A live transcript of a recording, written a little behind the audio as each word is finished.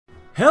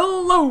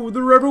Hello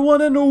there everyone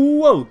and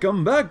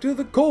welcome back to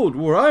the Cold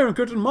War Iron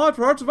Curtain mod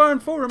for Hearts of Iron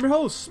 4. I'm your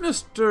host,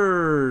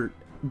 Mr.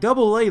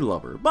 Double A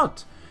Lover.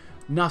 But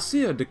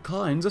Nasir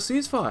declines a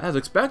ceasefire. As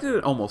expected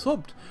and almost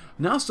hoped,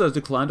 Nasser has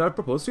declined our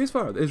proposed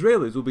ceasefire. The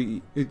Israelis will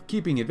be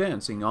keeping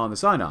advancing on the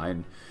Sinai,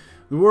 and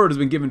the word has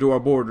been given to our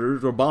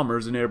borders or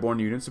bombers and airborne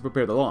units to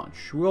prepare the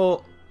launch.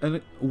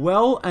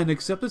 An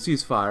accepted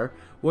ceasefire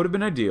would have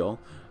been ideal.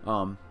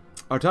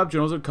 Our top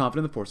generals are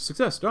confident in the force's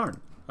success. Darn.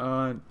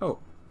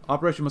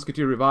 Operation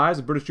Musketeer revised.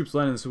 The British troops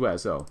land in the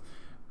Suez, so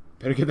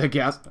better get that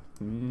gas.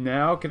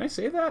 Now, can I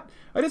say that?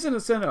 I did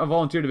send a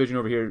volunteer division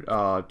over here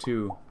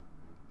to...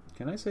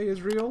 Can I say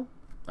Israel?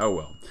 Oh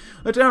well.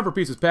 The time for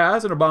peace has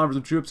passed, and our bombers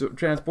and troops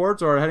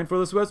transports are heading for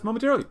the Suez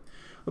momentarily.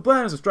 The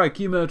plan is to strike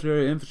key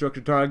military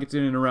infrastructure targets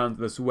in and around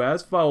the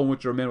Suez, following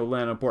which our men will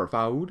land on Port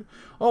Faoud.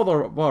 All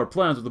of our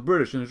plans with the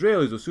British and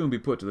Israelis will soon be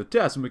put to the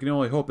test, and we can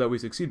only hope that we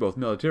succeed both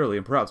militarily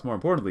and perhaps more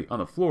importantly, on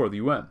the floor of the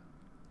UN.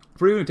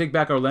 For even to take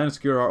back our land and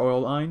secure our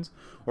oil lines,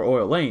 or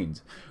oil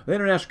lanes, the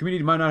international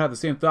community might not have the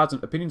same thoughts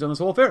and opinions on this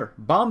whole affair.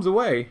 Bombs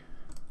away.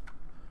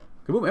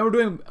 Kaboom. And we're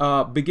doing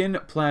begin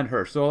plan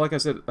Hirsch. So like I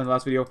said in the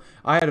last video,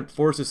 I had to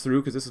force this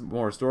through because this is a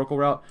more historical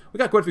route. We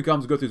got quite a few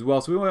comments to go through as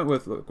well. So we went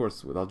with, of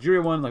course, with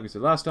Algeria one, like we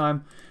said last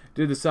time.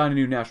 Did the sign of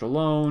new national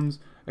loans,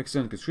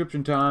 extend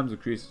conscription times,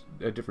 increase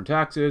different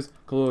taxes,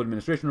 colonial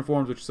administration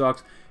reforms, which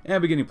sucks, and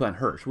beginning plan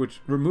Hirsch,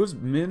 which removes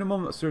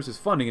minimum services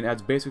funding and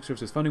adds basic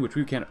services funding, which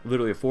we can't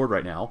literally afford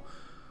right now.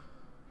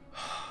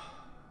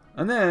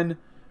 And then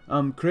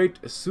create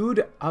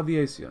Sud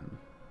Aviation,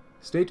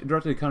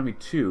 state-directed economy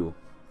 2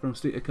 from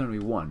state economy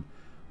 1,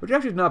 which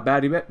actually is not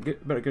bad. You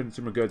better get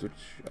consumer goods, which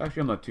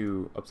actually I'm not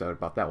too upset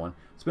about that one.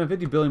 Spend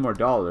 $50 billion more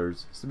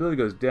dollars. Stability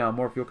goes down,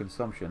 more fuel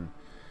consumption.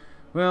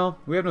 Well,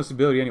 we have no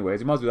stability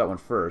anyways. You might as well do that one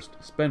first.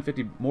 Spend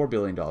 $50 more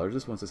billion.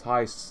 This one says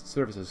high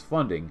services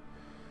funding.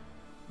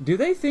 Do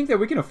they think that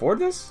we can afford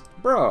this?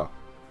 Bruh.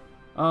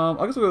 I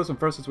guess we'll go with this one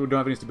first since we don't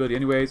have any stability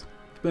anyways.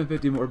 Spend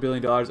 $50 more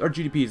billion. Our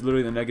GDP is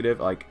literally in the negative.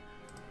 Like,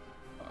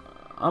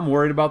 I'm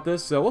worried about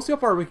this, so we'll see how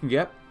far we can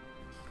get.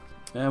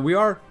 And we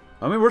are,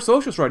 I mean, we're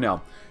socialists right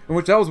now. In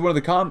which that was one of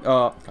the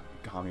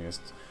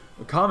communists.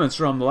 Comments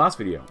from the last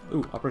video.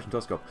 Ooh, Operation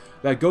Telescope.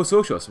 That go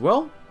socialists.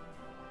 Well,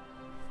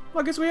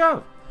 I guess we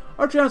have.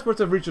 Our transports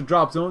have reached the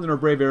drop zones and our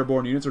brave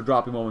airborne units are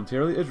dropping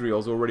momentarily. Israel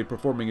is already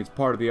performing its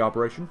part of the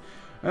operation.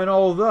 And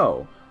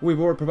although we've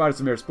already provided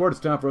some air support, it's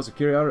time for us to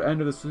carry out our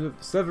end of the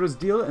Severus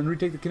deal and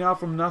retake the canal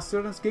from Nasser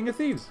and its gang of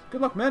thieves.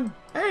 Good luck, men.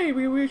 Hey,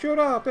 we showed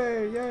up.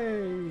 Hey,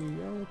 yay.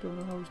 I don't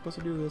know how we're supposed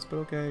to do this, but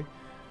okay.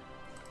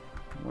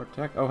 More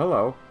tech. Oh,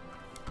 hello.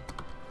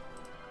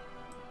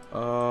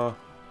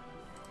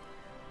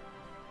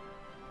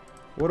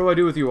 What do I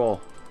do with you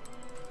all?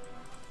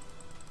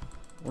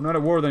 We're not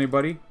at war with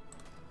anybody.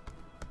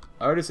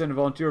 I already sent a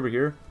volunteer over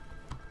here.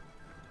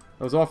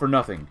 That was all for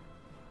nothing.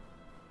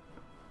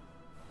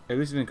 At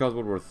least it didn't cause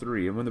World War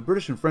III. And when the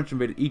British and French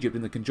invaded Egypt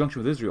in the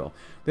conjunction with Israel,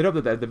 they'd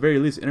hoped that at the very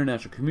least the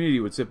international community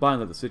would sit by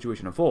and let the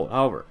situation unfold.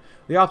 However,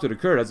 the opposite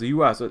occurred as the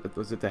U.S.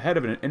 was at the head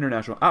of an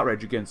international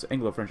outrage against the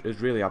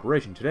Anglo-French-Israeli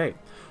operation today.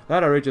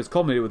 That outrage has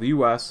culminated with the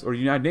U.S. or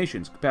United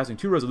Nations passing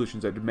 2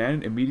 resolutions that demand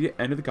an immediate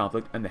end of the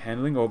conflict and the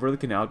handing over the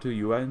canal to a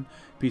UN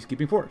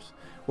peacekeeping force.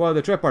 While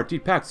the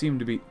tripartite pact seemed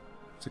to be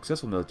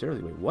successful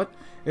militarily. Wait, what?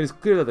 It is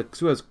clear that the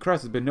Suez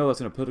Crisis has been no less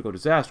than a political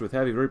disaster with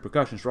heavy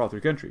repercussions for all 3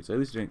 countries. At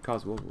least it didn't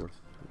cause World War III.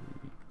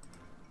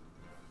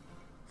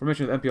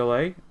 Formation of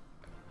MPLA.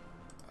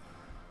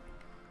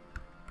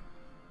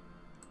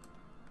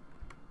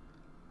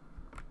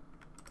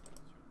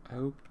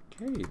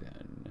 Okay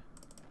then.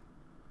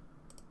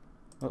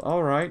 Well,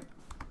 alright.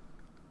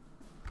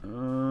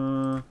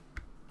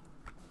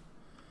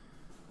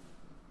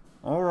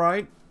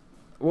 Alright.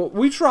 Well,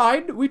 we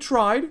tried.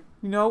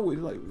 You know,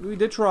 we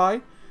did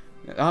try.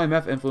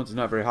 IMF influence is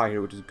not very high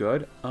here, which is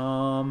good.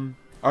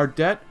 Our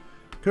debt,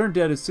 current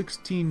debt is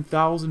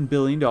 $16,000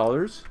 billion.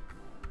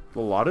 A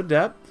lot of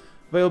debt.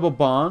 Available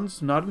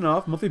bonds, not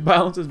enough. Monthly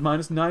balance is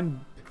 -9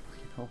 billion.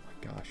 Oh my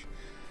gosh.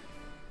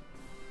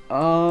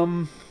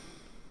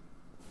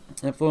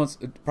 Influence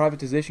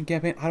privatization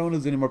campaign. I don't want to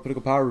lose any more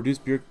political power. Reduce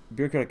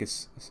bureaucratic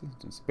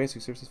assistance.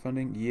 Basic services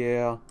funding.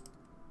 Yeah.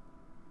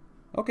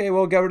 Okay,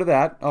 well, get rid of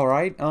that. All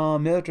right.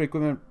 Military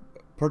equipment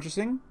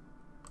purchasing.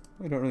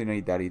 We don't really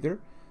need that either.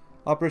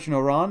 Operation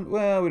Iran.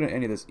 Well, we don't need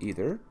any of this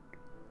either.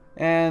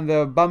 And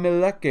the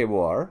Bamileke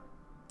War.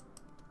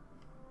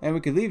 And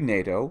we could leave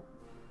NATO.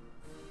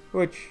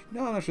 Which,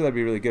 no, I'm not sure that'd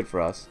be really good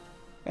for us.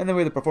 And then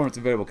we have the performance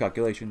and variable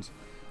calculations.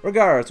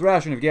 Regardless,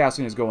 rationing of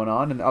gasoline is going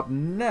on. And up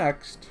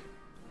next...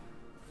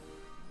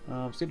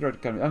 state directed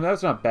economy. I mean,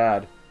 that's not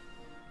bad.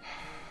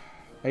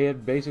 I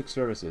had basic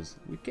services.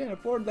 We can't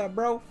afford that,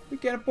 bro. We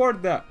can't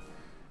afford that.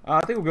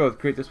 I think we'll go with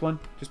create this one,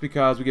 just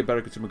because we get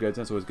better consumer goods,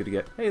 and that's always good to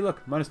get. Hey,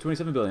 look, minus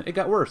 27 billion. It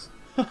got worse.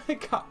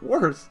 It got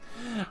worse.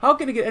 How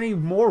can it get any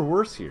more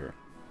worse here?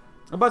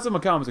 But some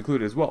comments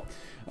included as well.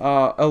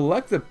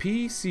 Elect the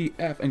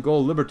PCF and go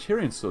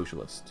libertarian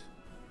socialist.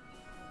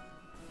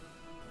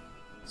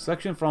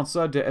 Section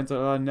Française de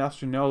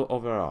International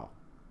Overall.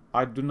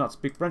 I do not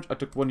speak French. I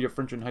took 1 year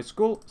French in high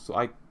school, so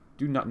I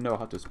do not know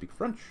how to speak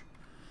French.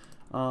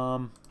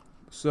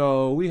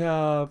 So we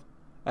have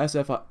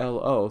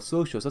SFLO,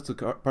 Socialist, that's the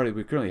party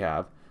we currently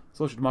have.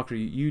 Social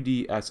Democracy,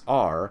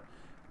 UDSR,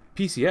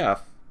 PCF.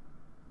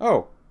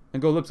 Oh,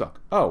 and Go Libsuck.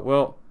 Oh,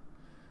 well,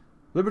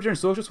 Libertarian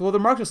Socialists, well,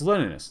 they're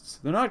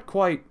Marxist-Leninists. They're not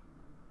quite...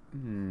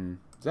 is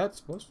that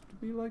supposed to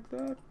be like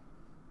that?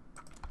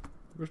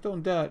 We're still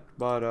in debt,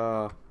 but,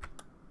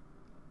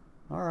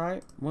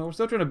 alright. Well, we're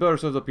still trying to build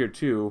ourselves up here,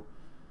 too.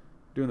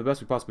 Doing the best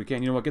we possibly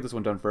can. You know what, get this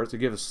one done first. To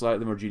give us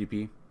slightly more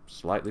GDP.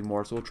 Slightly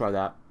more, so we'll try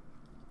that.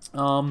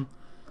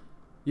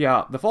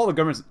 Yeah, the fall of the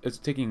government is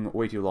taking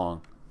way too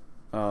long.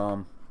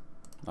 I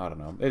don't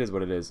know. It is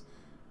what it is.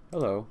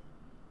 Hello.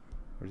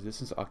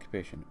 Resistance to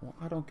occupation. Well,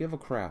 I don't give a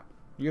crap.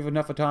 You have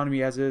enough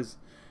autonomy as is.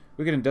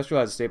 We can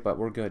industrialize the state, but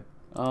we're good.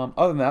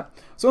 Other than that,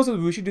 someone says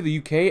we should do the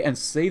UK and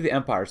save the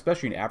empire,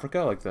 especially in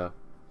Africa, like the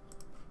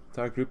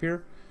entire group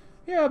here.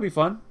 Yeah, it'd be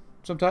fun.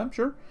 Sometime,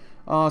 sure.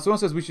 Someone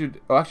says we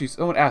should... Oh, actually,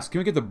 someone asked, can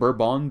we get the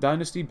Bourbon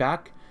dynasty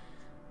back?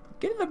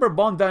 Getting the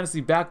Bourbon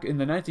dynasty back in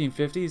the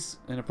 1950s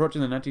and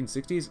approaching the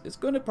 1960s is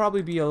going to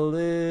probably be a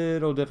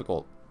little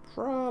difficult.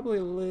 Probably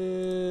a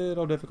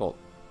little difficult.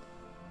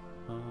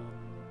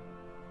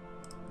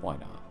 Why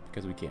not?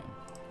 Because we can.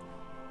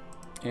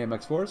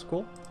 AMX4 is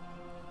cool.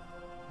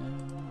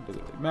 Doesn't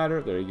really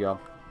matter. There you go.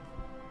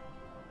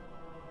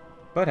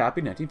 But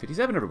happy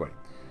 1957, everybody.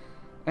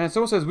 And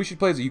someone says we should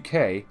play as the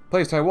UK,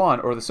 play as Taiwan,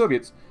 or the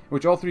Soviets,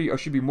 which all three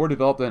should be more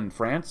developed than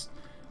France.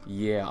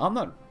 Yeah, I'm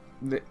not...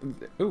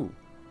 ooh.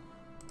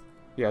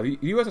 Yeah, the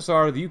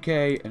USSR, the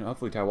UK, and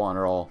hopefully Taiwan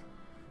are all...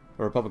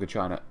 or Republic of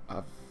China,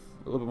 a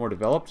little bit more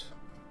developed.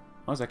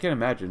 Honestly, I can't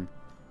imagine.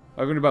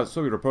 I've read about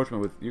Soviet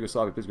rapprochement with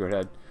Yugoslavia. Please go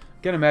ahead.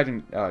 Can't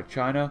imagine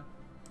China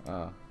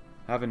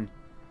having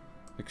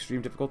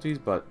extreme difficulties,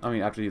 but, I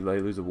mean, after they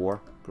lose the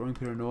war. Growing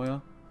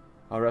paranoia.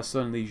 Arrest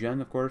Sun Li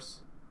Zhen, of course.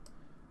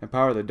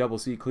 Empower the Double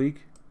C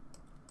clique.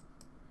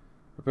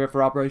 Prepare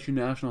for Operation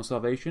National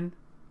Salvation.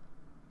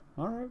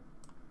 Alright.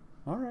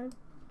 Alright.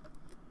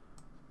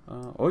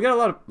 Oh, we got a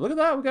lot of... Look at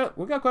that.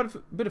 We got quite a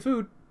bit of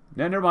food.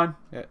 Yeah, never mind.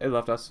 Yeah, it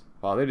left us.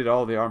 Wow, they did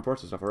all the armed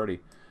forces stuff already.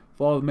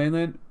 Fall of the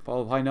mainland.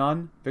 Fall of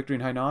Hainan. Victory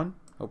in Hainan.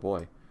 Oh,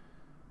 boy.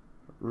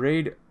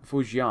 Raid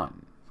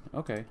Fujian.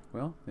 Okay,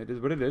 well, it is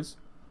what it is.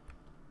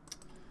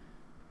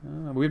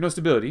 We have no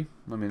stability.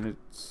 I mean,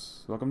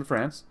 it's... Welcome to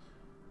France.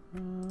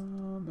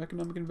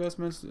 Economic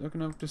investments,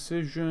 economic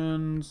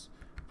decisions.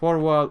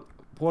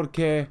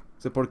 Porque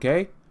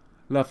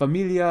la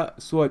familia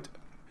soit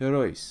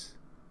héroïs.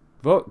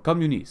 Vote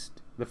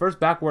communiste. The first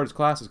backwards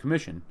class is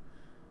commission.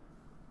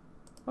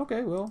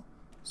 Okay, well,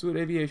 Suit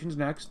Aviation's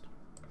next.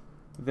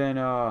 Then,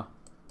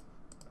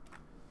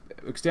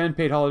 extend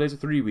paid holidays of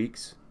 3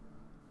 weeks.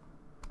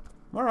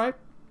 Alright.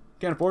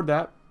 Can't afford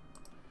that.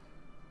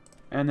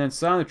 And then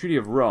sign the Treaty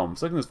of Rome.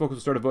 Selecting this focus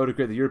will start a vote to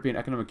create the European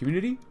Economic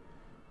Community.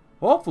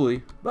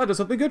 Hopefully, that does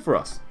something good for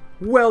us.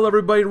 Well,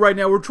 everybody, right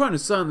now we're trying to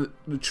sign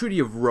the Treaty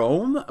of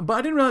Rome, but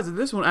I didn't realize that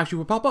this one actually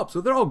would pop up. So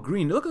they're all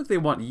green. They look like they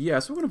want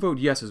yes. We're going to vote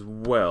yes as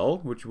well,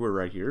 which we're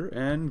right here,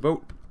 and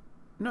vote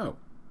no.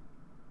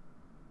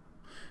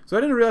 So I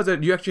didn't realize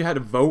that you actually had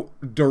to vote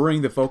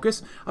during the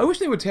focus. I wish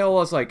they would tell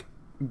us, like,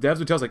 devs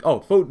would tell us, like, oh,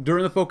 vote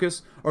during the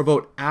focus or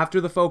vote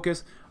after the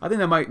focus. I think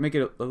that might make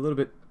it a little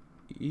bit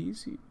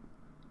easy.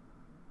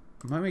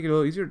 Might make it a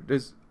little easier.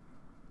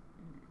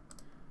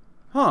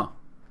 Huh.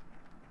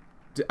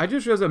 I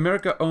just realized that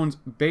America owns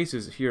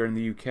bases here in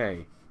the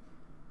UK.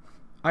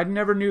 I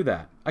never knew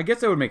that. I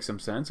guess that would make some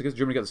sense. I guess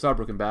Germany got the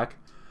Saarbrücken back.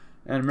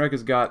 And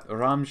America's got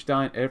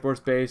Ramstein Air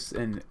Force Base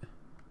in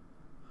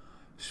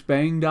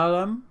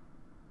Spangdahlem.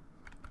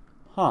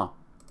 Huh.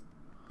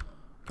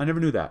 I never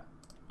knew that.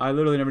 I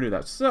literally never knew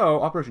that.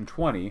 So, Operation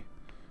 20.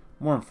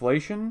 More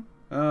inflation.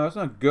 That's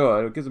not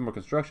good. It gives them more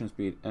construction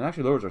speed. And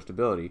actually lowers our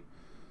stability.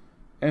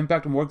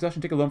 Impact on war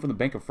exhaustion. Take a loan from the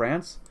Bank of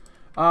France.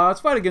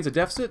 Let's fight against a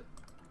deficit.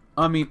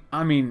 I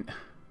mean,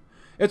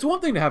 it's one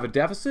thing to have a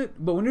deficit,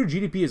 but when your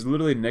GDP is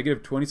literally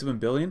negative 27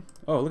 billion.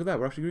 Oh, look at that.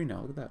 We're actually green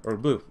now. Look at that. Or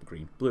blue.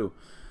 Green. Blue.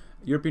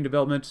 European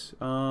development.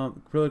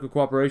 Political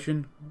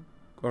cooperation.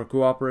 Or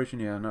cooperation.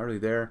 Yeah, not really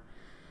there.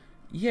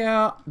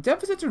 Yeah,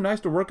 deficits are nice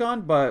to work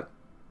on, but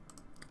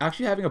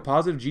actually having a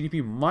positive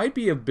GDP might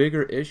be a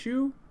bigger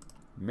issue.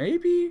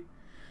 Maybe?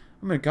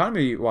 I mean,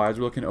 economy-wise,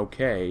 we're looking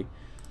okay.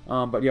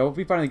 But yeah, we'll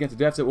be fighting against a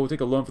deficit. We'll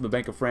take a loan from the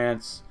Bank of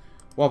France.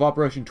 We'll have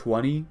Operation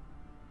 20.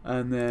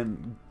 And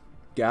then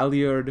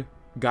Gaillard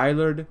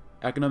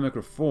economic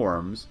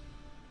reforms.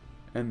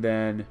 And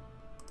then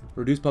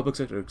reduce public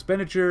sector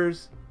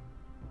expenditures.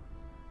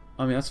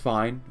 I mean, that's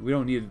fine. We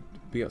don't need to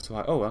be so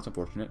high. Oh, that's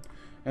unfortunate.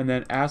 And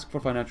then ask for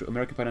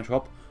American financial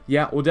help.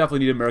 Yeah, we'll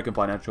definitely need American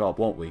financial help,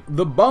 won't we?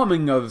 The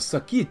bombing of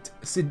Sakit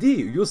Sidi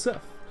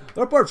Youssef. The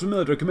reports from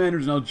military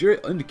commanders in Algeria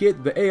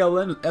indicate that the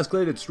ALN has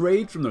escalated its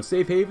raids from their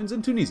safe havens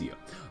in Tunisia.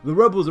 The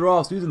rebels are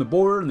also using the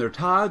border and their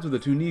ties with the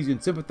Tunisian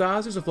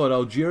sympathizers to flood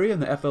Algeria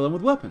and the FLN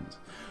with weapons.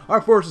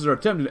 Our forces are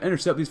attempting to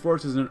intercept these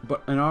forces in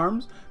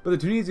arms, but the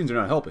Tunisians are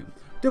not helping.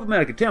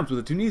 Diplomatic attempts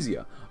with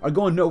Tunisia are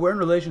going nowhere and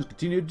relations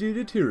continue to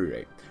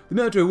deteriorate. The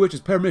military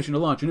wishes permission to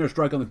launch an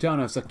airstrike on the town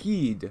of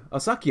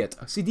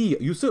Sakiet Sidi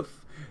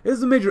Yusuf. It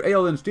is a major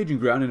ALN staging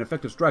ground, and an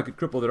effective strike could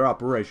cripple their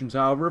operations.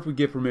 However, if we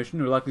give permission,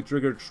 it will likely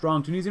trigger a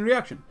strong Tunisian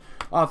reaction.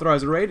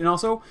 Authorize a raid, and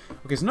also...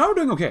 Okay, so now we're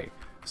doing okay.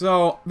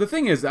 So, the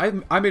thing is, I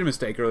made a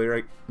mistake earlier,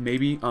 right?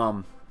 Maybe,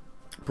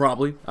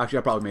 probably. Actually,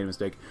 I probably made a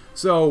mistake.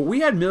 So, we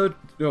had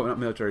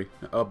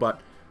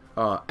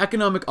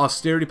economic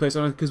austerity placed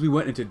on us because we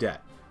went into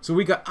debt. So,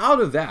 we got out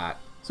of that.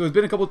 So, it's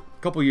been a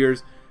couple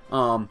years.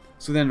 So,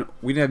 then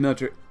we didn't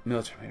have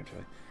military,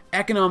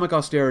 economic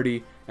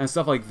austerity and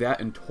stuff like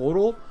that in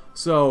total.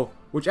 So,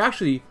 which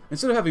actually,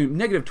 instead of having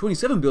negative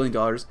 $27 billion,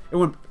 it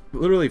went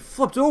literally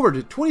flipped over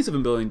to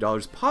 $27 billion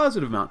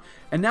positive amount,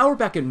 and now we're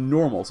back at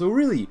normal. So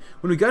really,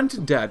 when we got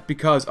into debt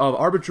because of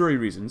arbitrary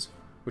reasons,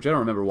 which I don't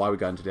remember why we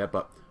got into debt,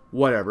 but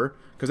whatever,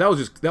 because that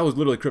was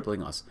literally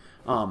crippling us.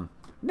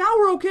 Now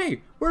we're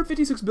okay. We're at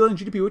 56 billion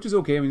GDP, which is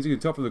okay. I mean, you can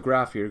tell from the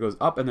graph here, it goes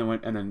up and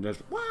then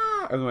just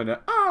wow, and then went down.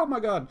 Oh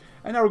my god!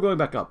 And now we're going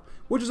back up,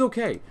 which is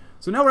okay.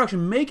 So now we're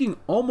actually making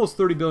almost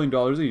 $30 billion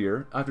a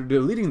year after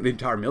deleting the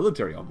entire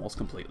military almost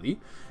completely,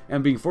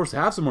 and being forced to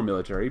have some more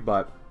military,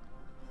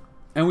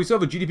 and we still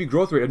have a GDP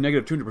growth rate of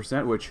negative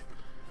 200%, which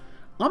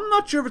I'm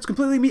not sure if it's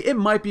completely me. It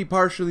might be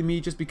partially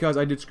me, just because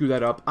I did screw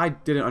that up. I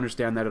didn't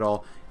understand that at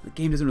all. The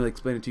game doesn't really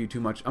explain it to you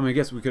too much. I mean, I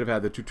guess we could have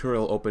had the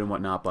tutorial open and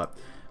whatnot, but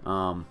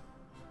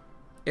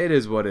it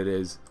is what it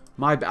is.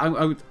 I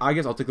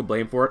guess I'll take the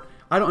blame for it.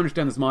 I don't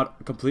understand this mod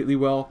completely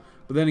well,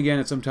 but then again,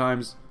 it's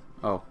sometimes...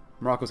 Oh,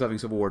 Morocco's having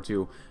civil war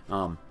too.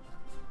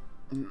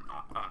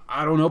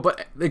 I don't know,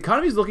 but the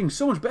economy is looking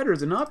so much better,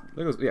 is it not?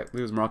 There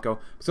goes Morocco.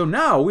 So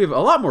now we have a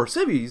lot more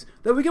cities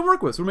that we can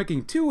work with. So we're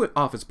making 2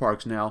 office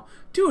parks now,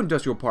 2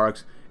 industrial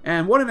parks,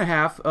 and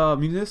 1.5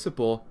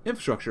 municipal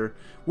infrastructure,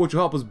 which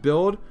will help us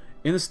build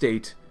in the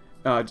state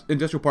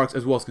industrial parks,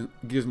 as well as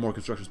gives more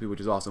construction speed, which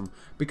is awesome.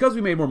 Because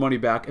we made more money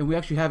back, and we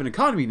actually have an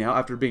economy now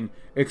after being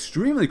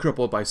extremely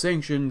crippled by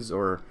sanctions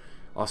or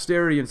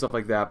austerity and stuff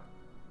like that.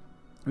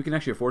 We can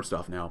actually afford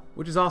stuff now,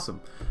 which is awesome.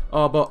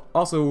 But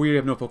also, we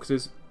have no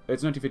focuses.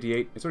 It's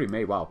 1958. It's already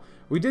May. Wow.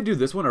 We did do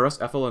this one. Arrest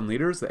FLN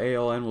leaders. The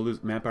ALN will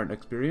lose manpower and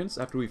experience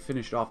after we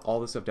finished off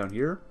all this stuff down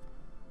here.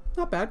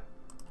 Not bad.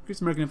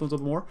 Increase American influence a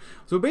little more.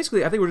 So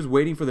basically, I think we're just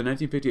waiting for the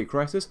 1958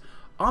 crisis.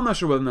 I'm not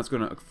sure whether that's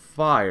going to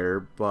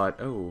fire,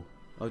 but... Oh,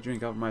 Algerian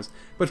compromise.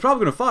 But it's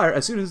probably going to fire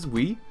as soon as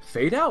we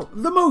fade out.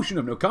 The motion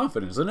of no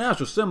confidence. The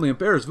National Assembly in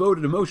Paris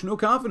voted a motion of no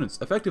confidence,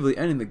 effectively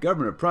ending the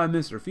government of Prime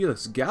Minister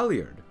Felix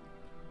Galliard.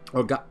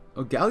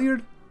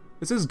 Galliard?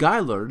 It says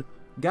Galliard.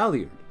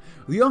 Galliard.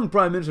 The young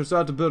Prime Minister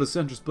sought to build a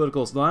centrist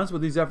political alliance, but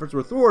these efforts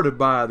were thwarted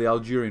by the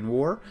Algerian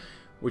War,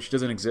 which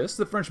doesn't exist.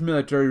 The French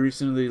military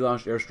recently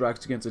launched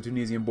airstrikes against the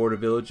Tunisian border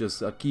village of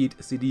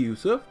Sakiet Sidi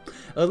Yusuf,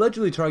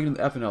 allegedly targeting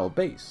the FNL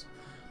base.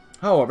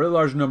 However, a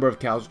large number of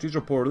casualties,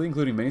 reportedly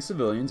including many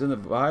civilians, and the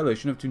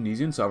violation of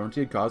Tunisian sovereignty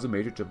had caused a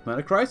major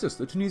diplomatic crisis.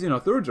 The Tunisian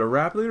authorities are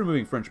rapidly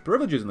removing French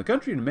privileges in the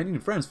country, and many in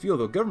France feel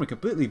the government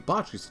completely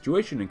botched the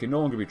situation and can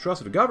no longer be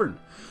trusted to govern.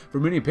 For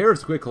many in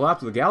Paris, the quick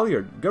collapse of the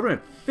Galliard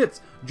government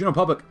fits general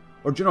public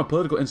or general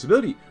political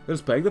instability that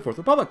has plagued the Fourth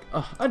Republic.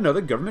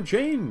 Another government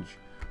change.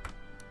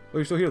 Well,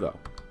 you're still here, though.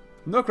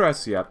 No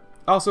crisis yet.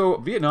 Also,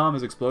 Vietnam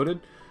has exploded.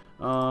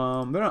 They're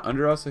not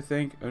under us, I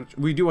think.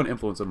 We do want to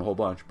influence them a whole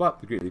bunch, but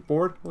the Great Leap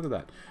Forward, look at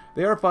that.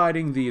 They are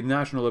fighting the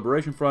National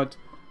Liberation Front,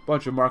 a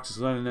bunch of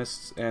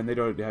Marxist-Leninists, and they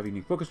don't have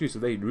any focus trees, so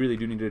they really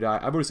do need to die.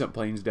 I've already sent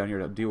planes down here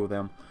to deal with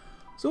them.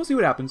 So we'll see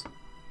what happens.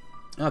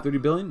 30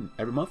 billion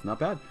every month, not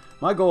bad.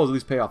 My goal is at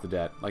least pay off the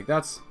debt. Like,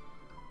 that's...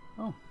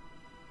 Oh.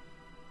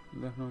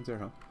 No one's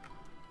there,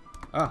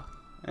 huh?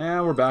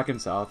 And we're back in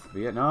South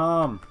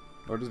Vietnam.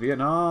 Or just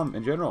Vietnam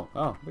in general.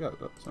 Oh, look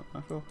at some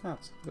actual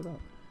hats. Look at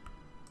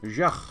that.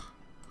 Jacques.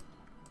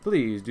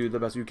 Please do the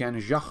best you can,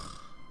 Jacques.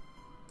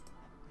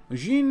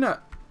 Jean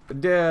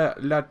de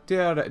la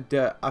Terre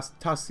de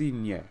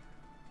Astacigne.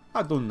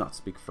 I do not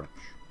speak French.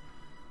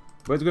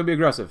 But he's going to be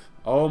aggressive.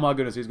 Oh my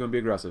goodness, he's going to be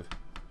aggressive.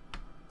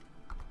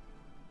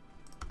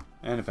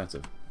 And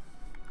offensive.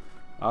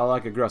 I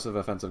like aggressive,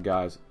 offensive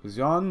guys.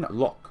 Jean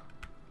Locke.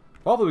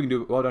 Hopefully we can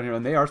do well down here.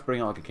 And they are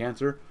spraying out like a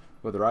cancer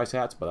with their ice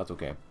hats, but that's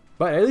okay.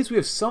 But at least we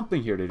have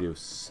something here to do.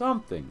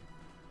 Something.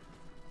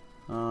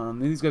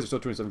 These guys are still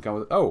 27 count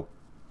with... Oh.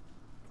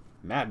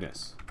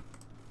 Madness.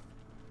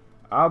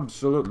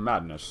 Absolute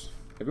madness.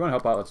 If you want to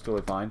help out, that's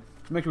totally fine.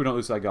 Just make sure we don't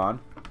lose Saigon.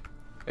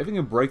 If we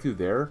can break through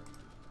there,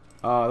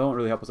 that won't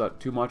really help us out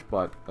too much,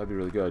 but that'd be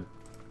really good.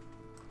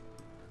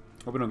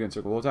 Hope we don't get in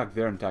circle. We'll attack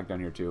there and attack down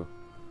here too.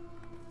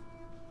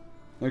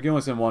 We can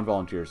only send one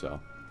volunteer,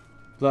 so.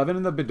 Plevin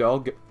and the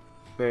Bidal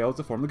failed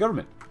to form the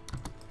government.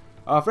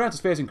 France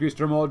is facing increased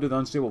turmoil due to the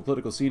unstable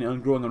political scene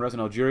and growing unrest in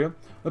Algeria.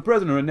 The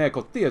president René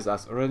Cotillas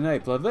asked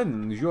René Plavin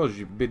and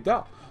Georges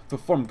Bidal to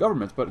form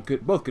governments, but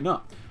both could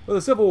not. With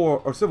a civil war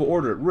or civil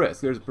order at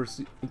risk, there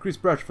is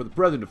increased pressure for the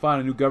president to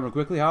find a new government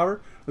quickly.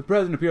 However, the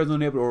president appears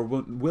unable or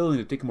willing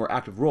to take a more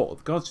active role.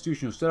 The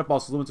constitution of set up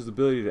also limits his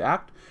ability to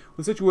act.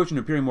 With the situation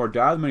appearing more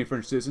dire, many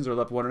French citizens are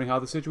left wondering how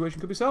the situation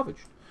could be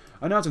salvaged.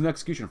 Announcing the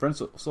execution of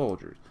French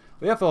soldiers.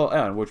 The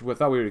FLN, which we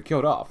thought we already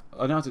killed off,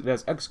 announced it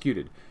has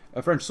executed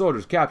French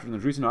soldiers captured in the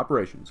recent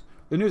operations.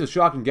 The news has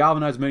shocked and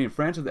galvanized many in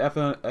France of the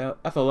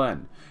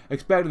FLN.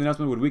 Expected the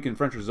announcement would weaken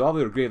French resolve.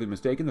 They were gravely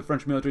mistaken. The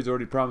French military is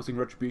already promising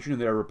retribution,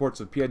 and there are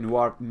reports of Pied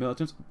Noir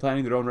militants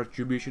planning their own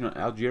retribution on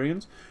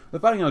Algerians. The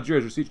fighting in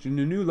Algeria has reached a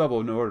new level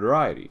of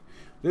notoriety.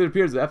 It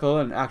appears the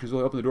FLN actions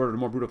will open the door to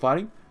more brutal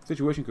fighting. The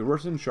situation could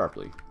worsen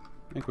sharply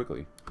and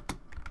quickly.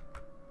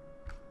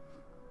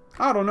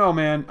 I don't know,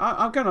 man.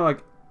 I'm kind of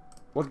like,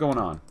 what's going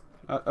on?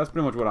 That's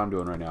pretty much what I'm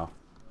doing right now.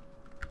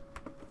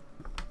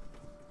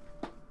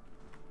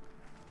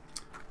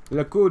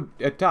 Le coup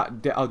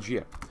d'état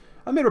d'Alger.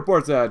 Amid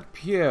reports that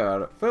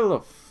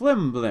Pierre-Philippe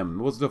Flimblim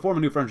was to form a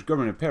new French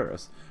government in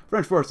Paris,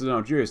 French forces in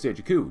Algeria staged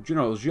a coup.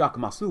 General Jacques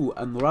Massou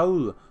and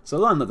Raoul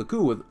Salan led the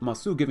coup, with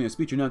Massou giving a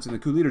speech announcing the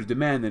coup leader's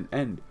demands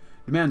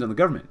on the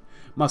government.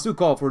 Massou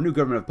called for a new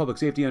government of public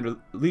safety under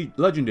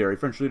legendary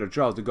French leader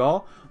Charles de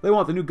Gaulle. They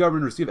want the new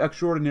government to receive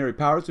extraordinary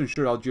powers to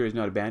ensure Algeria is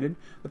not abandoned.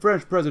 The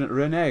French president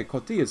René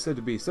Cotillas is said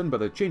to be stunned by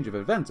the change of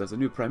events, as the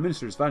new prime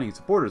minister is finding his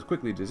supporters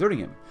quickly deserting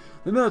him.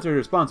 The military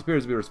response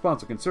appears to be a response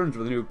to concerns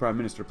over the new prime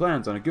minister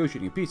plans on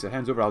negotiating a peace that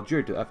hands over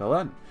Algeria to the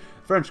FLN.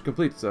 French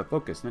completes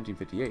focus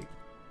 1958.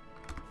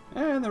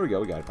 And there we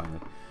go, we got it finally.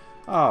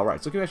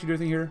 Alright, so can we actually do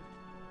anything here?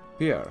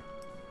 Pierre.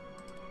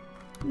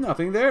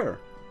 Nothing there.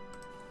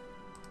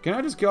 Can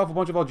I just kill off a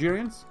bunch of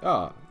Algerians?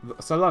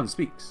 Salan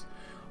speaks.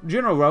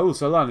 General Raoul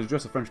Salan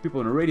addressed the French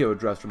people in a radio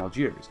address from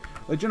Algiers.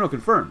 The general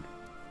confirmed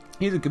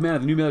he's in command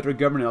of the new military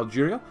government in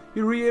Algeria.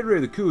 He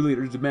reiterated the coup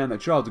leader's demand that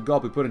Charles de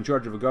Gaulle be put in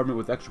charge of a government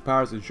with extra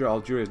powers to ensure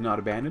Algeria is not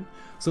abandoned.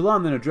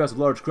 Salan then addressed a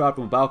large crowd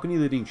from a balcony,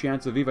 leading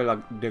chants of Vive la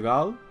de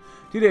Gaulle.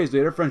 2 days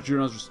later, French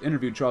journalists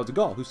interviewed Charles de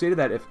Gaulle, who stated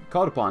that if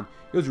called upon,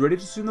 he was ready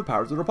to assume the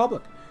powers of the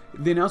Republic.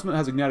 The announcement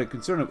has ignited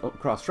concern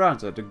across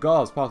France that de Gaulle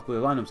has possibly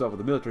aligned himself with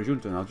the military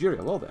junta in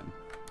Algeria. Well then.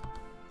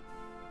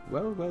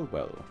 Well, well,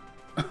 well.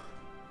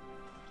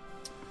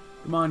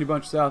 Come on, you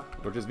bunch south,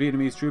 or just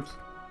Vietnamese troops.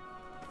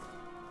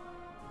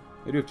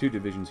 They do have 2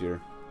 divisions here.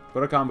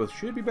 But our combos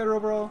should be better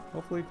overall.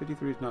 Hopefully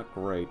 53 is not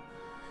great.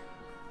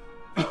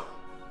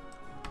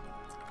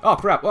 Oh,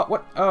 crap.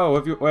 What?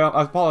 Oh, well,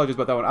 I apologize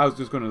about that one. I was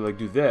just going to, like,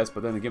 do this,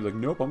 but then the game's like,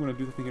 nope, I'm going to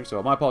do the thing here.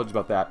 So, my apologies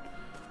about that.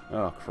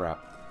 Oh,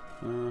 crap.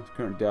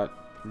 Current debt.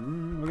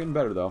 We're getting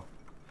better, though.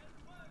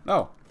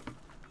 Oh.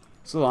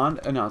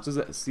 Salan announces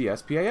that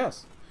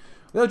CSPAS.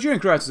 The Algerian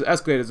crisis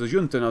escalated as the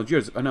junta in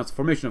Algiers announced the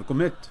formation of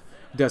Comité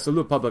de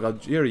Salut Public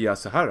Algeria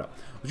Sahara.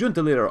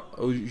 Junta leader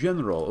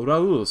General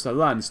Raoul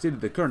Salan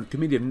stated the current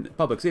Committee of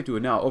Public Safety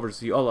would now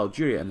oversee all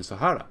Algeria and the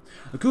Sahara.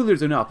 The coup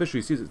leaders are now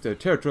officially seized the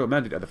territorial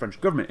mandate of the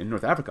French government in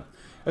North Africa.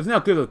 It's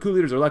now clear that the coup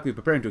leaders are likely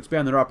preparing to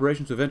expand their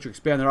operations to eventually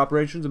expand their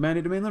operations and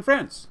mandate to mainland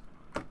France.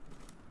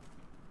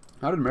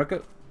 How did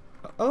America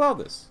allow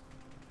this?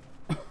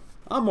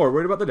 I'm more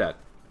worried about the debt.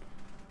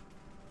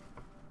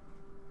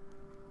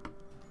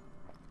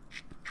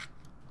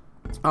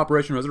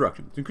 Operation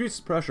Resurrection. To increase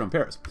pressure on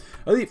Paris,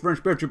 elite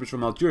French paratroopers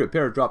from Algeria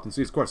paratrooped and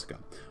seized Corsica.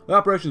 The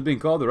operation is being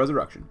called the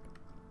Resurrection.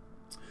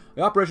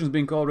 The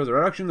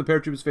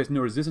paratroopers faced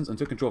no resistance and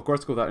took control of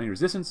Corsica without any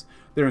resistance.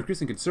 There are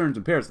increasing concerns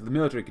in Paris that the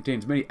military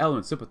contains many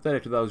elements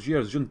sympathetic to the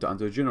Algiers junta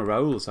under General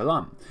Raoul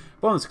Salan.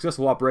 Following the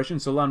successful operation,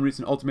 Salan reached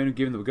an ultimatum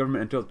giving the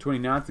government until the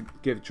 29th to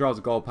give Charles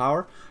de Gaulle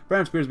power.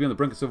 France appears to be on the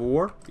brink of civil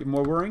war. Even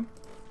more worrying.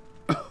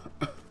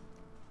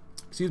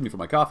 Excuse me for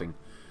my coughing.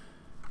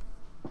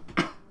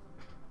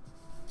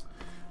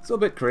 Still a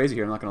bit crazy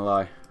here, I'm not gonna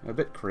lie. A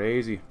bit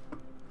crazy.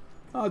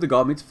 De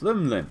Gaulle meets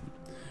Flimlim.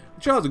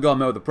 Charles de Gaulle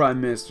met with the Prime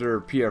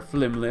Minister Pierre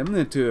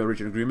Flimlim to reach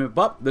an agreement,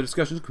 but the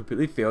discussions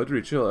completely failed to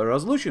reach a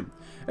resolution.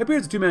 It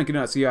appears the 2 men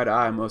cannot see eye to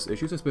eye on most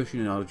issues, especially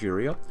in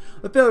Algeria.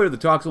 The failure of the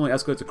talks only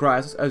escalates the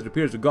crisis, as it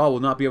appears de Gaulle will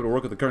not be able to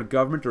work with the current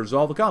government to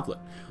resolve the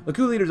conflict. The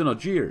coup leaders in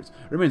Algiers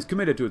remains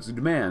committed to its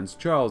demands.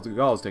 Charles de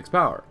Gaulle takes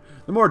power.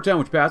 The more time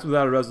which passes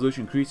without a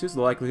resolution increases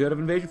the likelihood of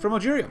invasion from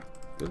Algeria.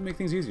 Doesn't make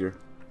things easier.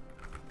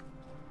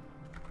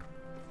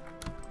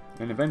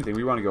 And if anything,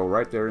 we want to go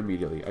right there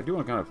immediately. I do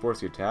want to kind of force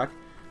the attack.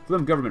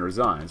 Flim government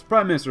resigns.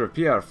 Prime Minister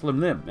Pierre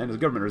Flimlim and his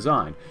government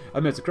resigned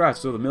amidst the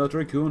crisis of the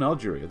military coup in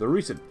Algeria. The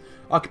recent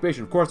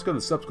occupation of Corsica and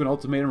the subsequent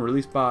ultimatum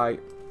released by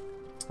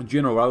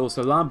General Raoul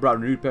Salan brought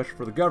renewed pressure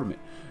for the government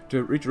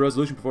to reach a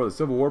resolution before the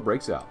civil war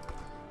breaks out.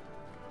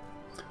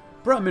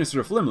 Prime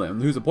Minister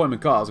Flimlim, whose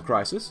appointment caused a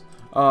crisis,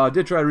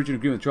 did try to reach an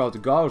agreement with Charles de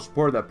Gaulle, which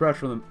supported that pressure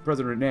from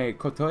President René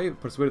Cotillas,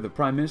 persuaded the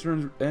Prime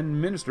Minister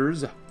and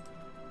ministers to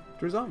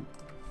resign.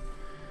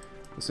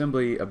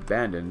 Assembly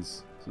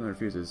abandons Someone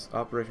refuses.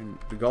 Operation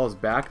de Gaulle is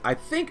back. I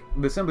think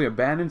the Assembly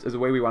abandons is the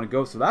way we want to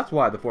go, so that's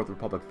why the Fourth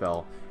Republic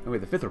fell. And we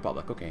have the Fifth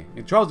Republic. Okay.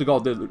 And Charles de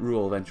Gaulle did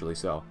rule eventually,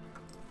 so.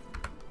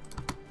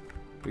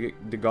 We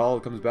get de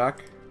Gaulle comes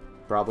back.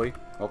 Probably.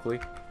 Hopefully.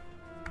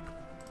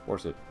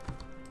 Force it.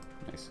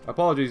 Nice.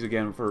 Apologies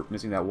again for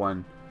missing that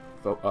one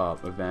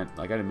event.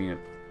 Like, I didn't mean to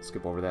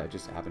skip over that. It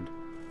just happened.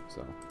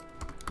 So.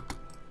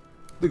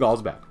 De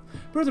Gaulle's back.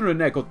 President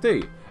René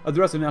Coty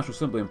addressed the National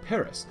Assembly in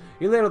Paris.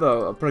 He laid out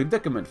the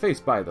predicament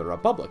faced by the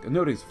Republic,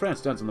 noting France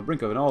stands on the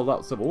brink of an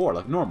all-out civil war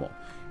like normal.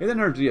 He then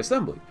urged the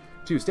Assembly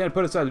to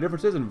put aside the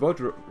differences and vote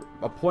to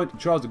appoint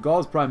Charles de Gaulle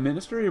as Prime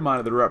Minister. He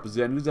reminded the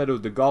representatives that it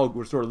was de Gaulle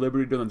who restored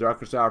liberty during the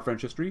darkest hour of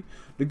French history.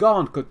 De Gaulle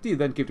and Coty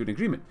then came to an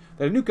agreement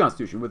that a new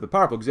constitution with a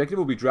powerful executive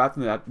will be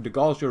drafted and that de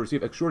Gaulle shall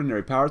receive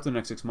extraordinary powers in the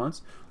next 6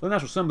 months. The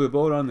National Assembly will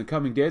vote on in the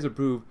coming days to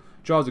approve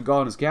Charles de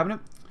Gaulle and his cabinet.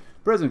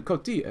 President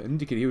Coty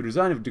indicated he would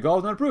resign if de Gaulle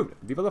was not approved.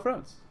 Vive la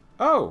France.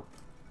 Oh,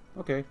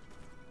 okay.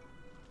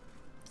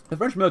 The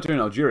French military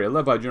in Algeria,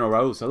 led by General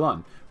Raoul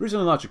Salan,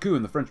 recently launched a coup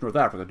in the French North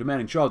Africa,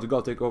 demanding Charles de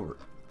Gaulle take over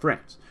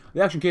France.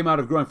 The action came out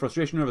of growing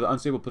frustration over the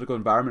unstable political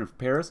environment in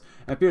Paris,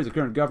 and appears the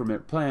current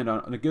government planned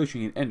on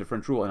negotiating an end to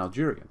French rule in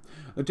Algeria.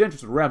 The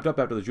tensions were ramped up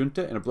after the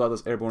junta, in a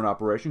bloodless airborne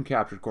operation,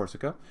 captured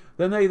Corsica.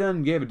 They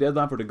gave a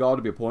deadline for de Gaulle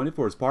to be appointed.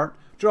 For his part,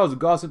 Charles de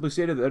Gaulle simply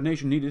stated that the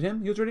nation needed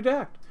him. He was ready to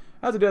act.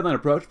 As the deadline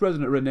approached,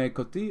 President René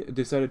Coty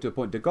decided to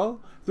appoint de Gaulle,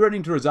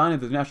 threatening to resign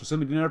if the National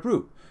Assembly did not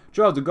approve.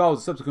 Charles de Gaulle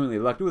was subsequently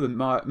elected with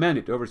a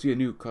mandate to oversee a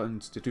new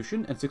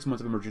constitution and 6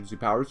 months of emergency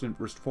powers to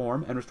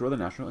reform and restore the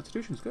national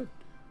institutions. Good.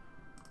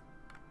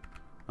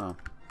 Oh.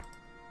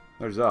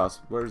 There's us.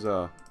 Where's,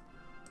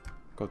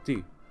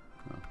 Coty?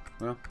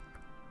 Oh,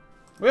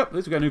 well, at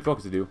least we got a new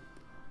focus to do.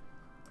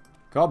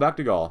 Call back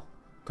de Gaulle.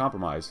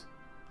 Compromise.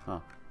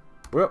 Huh.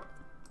 Well,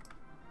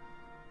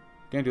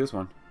 can't do this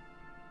one.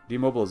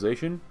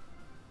 Demobilization.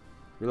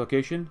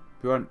 Relocation.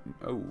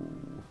 Oh.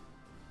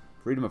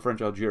 Freedom of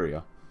French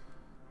Algeria.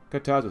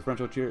 Cut ties with French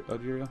Algeria.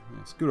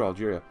 Yeah, screw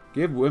Algeria.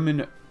 Give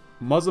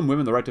Muslim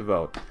women the right to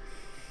vote.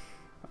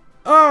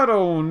 I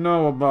don't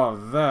know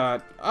about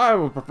that. I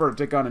would prefer to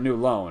take on a new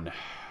loan.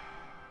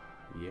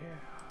 Yeah.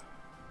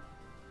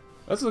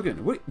 Let's look at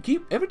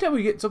every time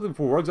we get something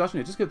for war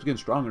exhaustion, it just keeps getting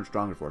stronger and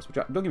stronger for us. Which,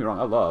 don't get me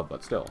wrong, I love,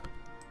 but still.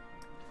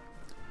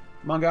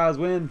 Come on, guys,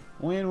 win.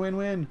 Win, win,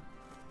 win.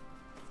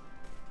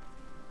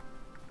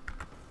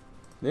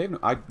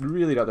 I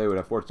really doubt they would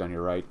have forts down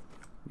here, right?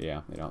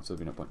 Yeah, they don't, so there'd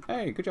be no point.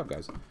 Hey, good job,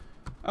 guys.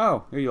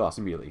 Oh, here you lost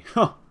immediately.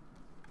 Huh.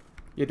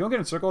 Yeah, don't get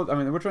encircled. I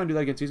mean, we're trying to do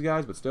that against these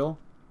guys, but still.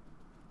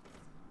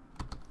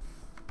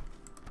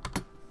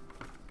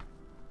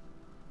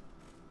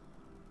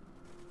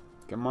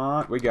 Come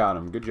on. We got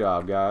him. Good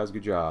job, guys.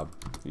 Good job.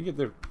 Can you get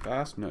there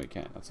fast? No, you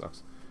can't. That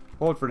sucks.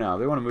 Hold for now.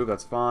 If they want to move,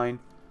 that's fine.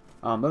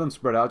 Let them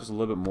spread out just a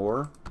little bit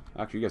more.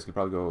 Actually, you guys could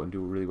probably go and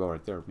do really well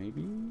right there.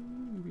 Maybe?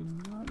 Maybe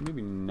not.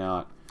 Maybe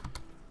not.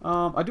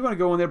 I do want to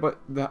go in there, but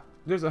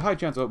there's a high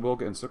chance that we'll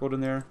get encircled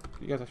in there.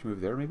 You guys actually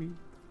move there, maybe?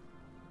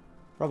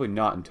 Probably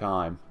not in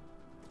time.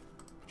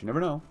 But you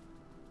never know.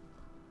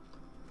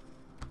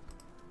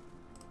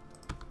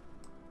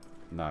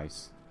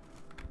 Nice.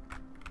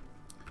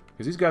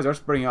 Because these guys are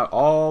spreading out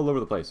all over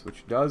the place,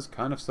 which does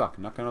kind of suck,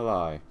 not gonna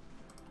lie.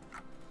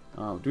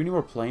 Do we need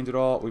more planes at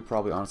all? We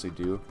probably honestly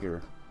do.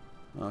 Here.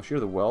 Share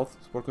the wealth.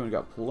 Support equipment, we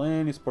got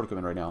plenty of support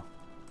equipment right now.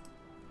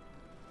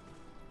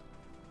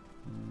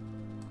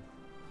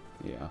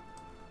 Yeah.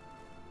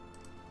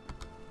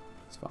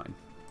 It's fine.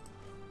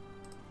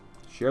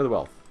 Share the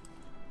wealth.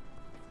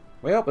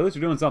 Well, at least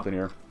we're doing something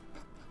here.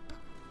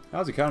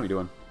 How's the economy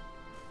doing?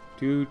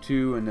 2,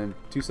 2, and then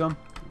 2 some?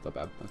 Not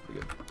bad. That's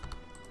pretty good.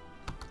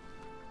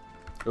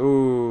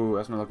 Ooh,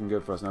 that's not looking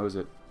good for us now, is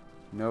it?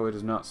 No, it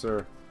is not,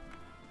 sir.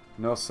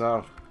 No,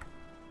 sir.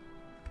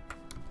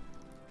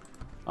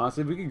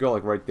 Honestly, if we could go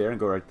like right there and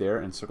go right there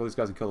and circle these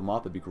guys and kill them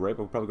off, that'd be great.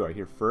 But we'll probably go right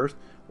here first.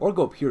 Or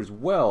go up here as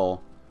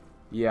well.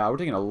 Yeah, we're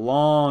taking a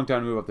long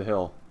time to move up the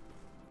hill.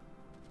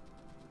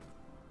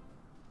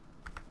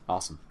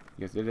 Awesome.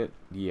 You guys did it?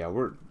 Yeah,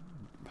 we're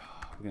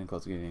getting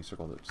close to getting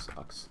encircled. It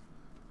sucks.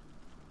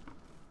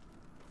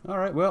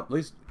 Alright, well, at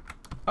least...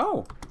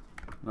 Oh!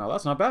 No,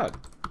 that's not bad.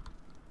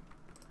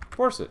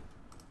 Force it.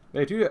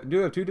 They do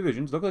have 2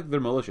 divisions. Look like they're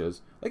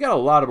militias. They got a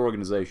lot of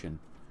organization.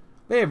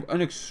 They have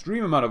an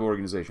extreme amount of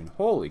organization.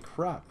 Holy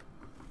crap.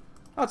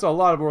 That's a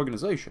lot of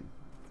organization.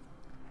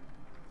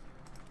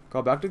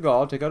 Call back to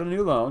Gaul. Take out a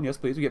new loan. Yes,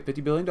 please. We get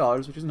 $50 billion,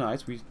 which is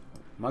nice.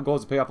 My goal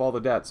is to pay off all the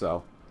debt,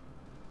 so...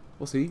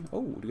 We'll see.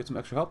 Oh, to get some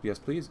extra help. Yes,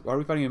 please. Are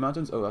we fighting in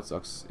mountains? Oh, that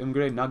sucks.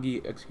 Imgre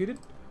Nagi executed?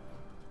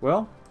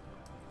 Well,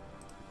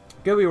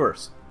 could be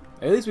worse.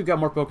 At least we've got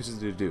more focuses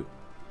to do.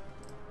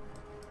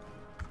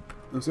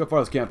 Let's see how far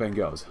this campaign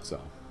goes. So,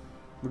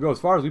 we'll go as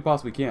far as we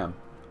possibly can.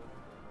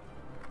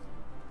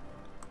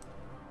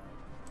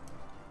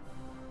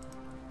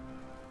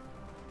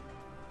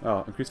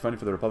 Oh, increased funding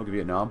for the Republic of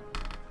Vietnam.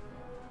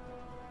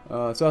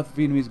 South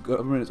Vietnamese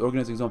government is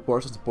organizing its own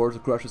forces to support to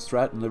crush its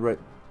threat and liberate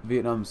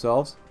Vietnam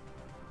themselves.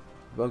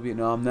 Republic of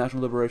Vietnam,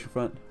 National Liberation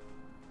Front.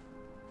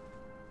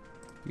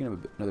 You can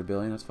have another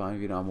billion, that's fine.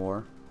 Vietnam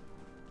War.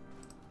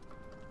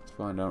 It's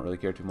fine, I don't really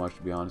care too much,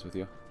 to be honest with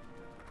you.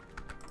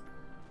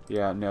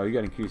 Yeah, no, you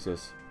gotta increase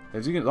this.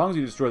 As long as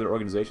you destroy their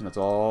organization, that's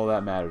all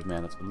that matters,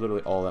 man. That's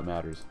literally all that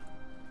matters.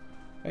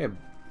 Hey,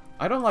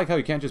 I don't like how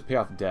you can't just pay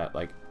off debt.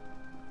 Like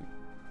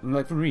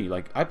for me,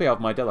 like, I pay off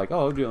my debt, like,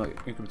 oh, I'm doing, like,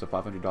 increments of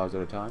 $500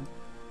 at a time.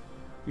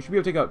 You should be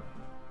able to take out...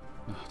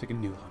 take a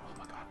new loan. Oh,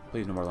 my God.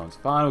 Please, no more loans.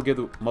 Fine, we'll give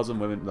the Muslim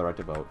women the right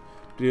to vote.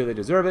 Do they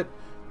deserve it?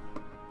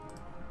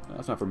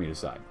 That's not for me to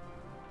decide.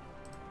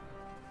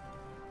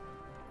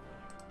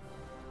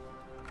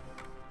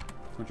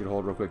 I want you to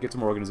hold real quick. Get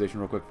some more organization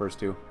real quick first,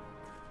 too.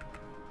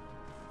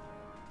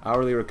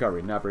 Hourly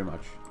recovery. Not very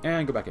much.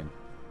 And go back in.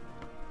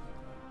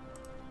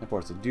 Of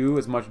course, to do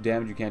as much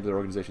damage you can to their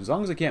organization. As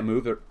long as they can't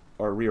move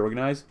or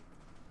reorganize,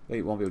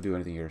 they won't be able to do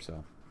anything here,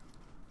 so.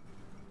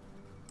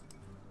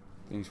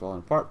 Things falling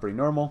apart. Pretty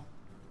normal.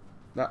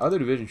 That other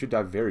division should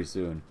die very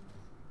soon.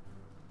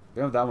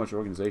 They don't have that much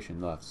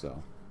organization left,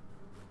 so.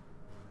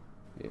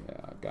 Yeah,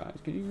 guys.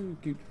 Can you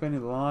keep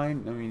defending the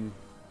line? I mean,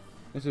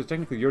 this is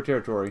technically your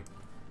territory.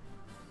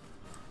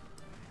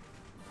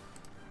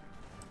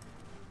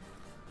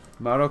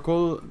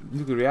 Morocco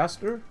nuclear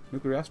reactor?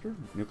 Nuclear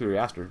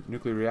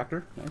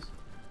reactor? Nice.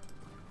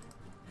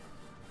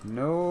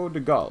 No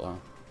de Gaulle.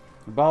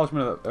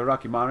 Abolishment of the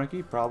Iraqi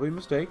monarchy? Probably a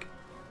mistake.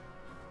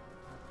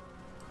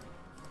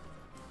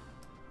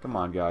 Come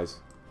on, guys.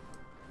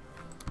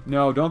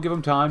 No, don't give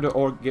them time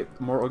to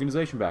get more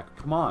organization back.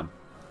 Come on.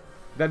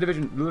 That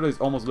division literally is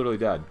almost literally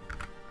dead.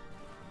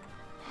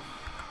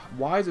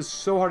 Why is it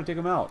so hard to take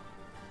them out?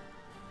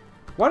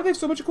 Why do they have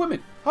so much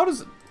equipment? How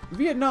does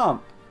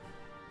Vietnam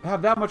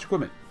have that much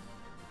equipment?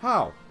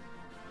 How?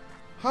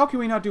 How can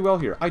we not do well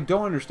here? I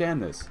don't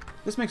understand this.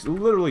 This makes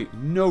literally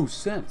no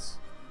sense.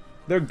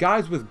 They're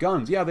guys with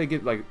guns. Yeah, they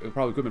get, like,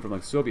 probably equipment from,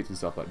 like, Soviets and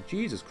stuff, but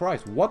Jesus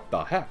Christ, what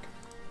the heck?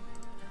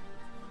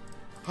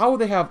 How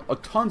would they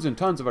have tons and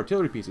tons of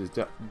artillery pieces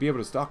to be able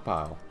to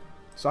stockpile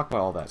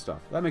all that stuff?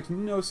 That makes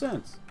no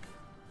sense.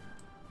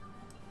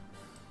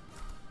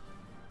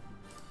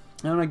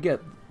 And I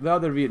get the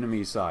other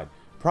Vietnamese side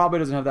probably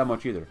doesn't have that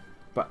much either.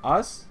 But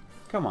us?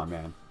 Come on,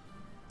 man.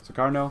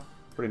 Sukarno?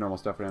 Pretty normal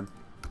stuff for him.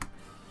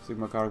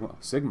 Sigma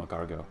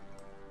Cargo.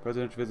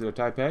 Presidential visit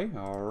to Taipei.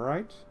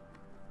 Alright.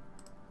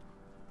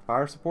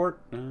 Fire support.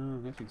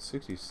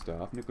 1960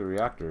 stuff. Nuclear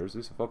reactors. At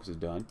least the focus is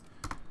done.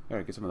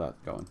 Alright, get some of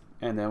that going.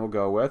 And then we'll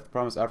go with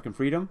Promise African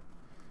Freedom.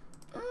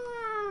 I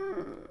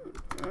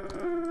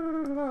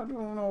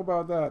don't know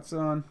about that,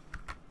 son.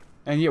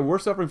 And yet we're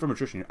suffering from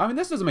attrition here. I mean,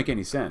 this doesn't make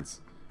any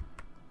sense.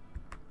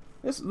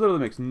 This literally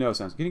makes no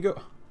sense. Can you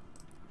go...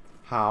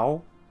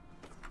 How?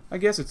 I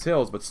guess it's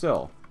hills, but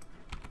still.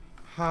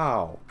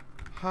 How?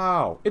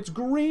 How? It's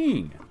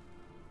green!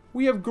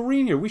 We have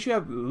green here. We should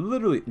have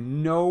literally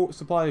no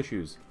supply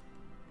issues.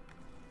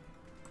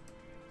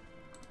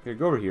 Okay,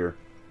 go over here.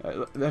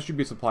 That should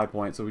be a supply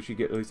point, so we should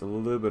get at least a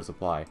little bit of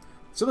supply.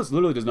 So this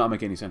literally does not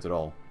make any sense at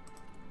all.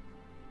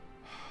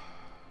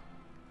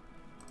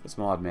 This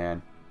mod,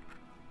 man.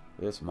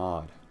 This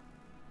mod.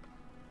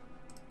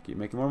 Keep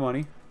making more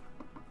money.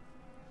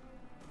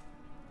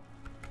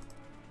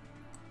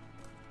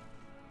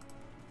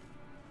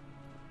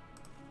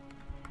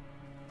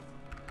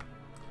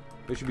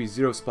 There should be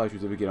zero supply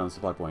issues if we get on the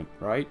supply point,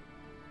 right?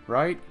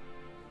 Right?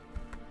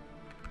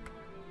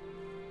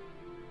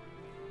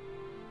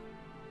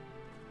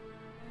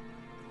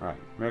 Alright,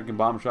 American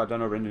bomber shot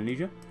down over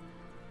Indonesia.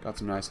 Got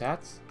some nice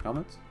hats,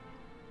 helmets.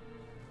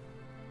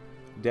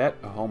 Debt,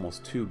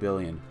 almost 2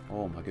 billion.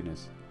 Oh my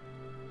goodness.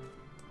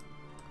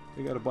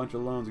 They got a bunch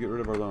of loans, get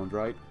rid of our loans,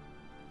 right?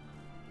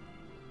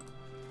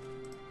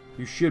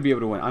 You should be able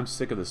to win. I'm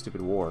sick of this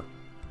stupid war.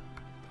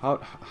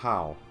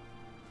 How?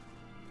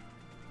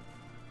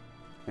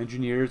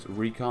 Engineers,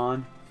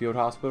 recon, field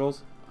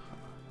hospitals.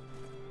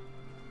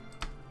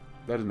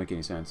 That doesn't make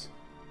any sense.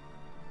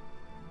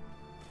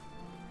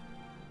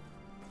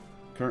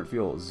 Current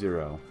fuel,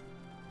 0.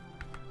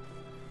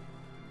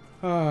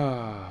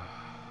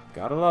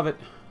 Gotta love it.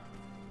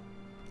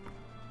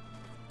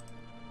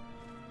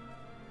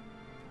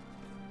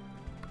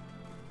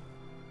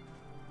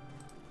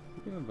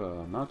 We have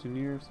a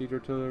mountaineer, siege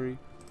artillery.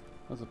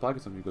 Well, supply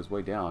consumption goes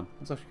way down.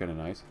 That's actually kind of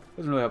nice.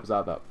 Doesn't really help us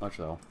out that much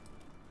though.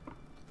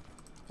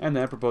 And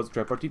then proposed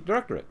tripartite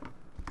directorate.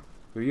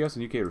 The US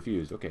and UK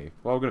refused. Okay.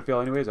 Well, we're gonna fail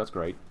anyways. That's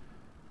great.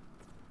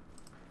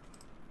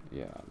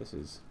 Yeah, this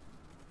is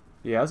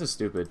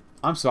stupid.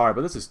 I'm sorry,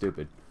 but this is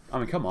stupid. I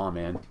mean, come on,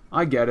 man.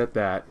 I get it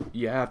that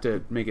you have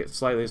to make it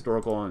slightly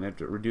historical and have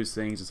to reduce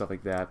things and stuff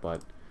like that,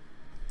 but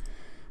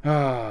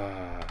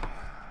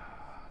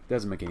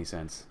doesn't make any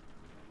sense.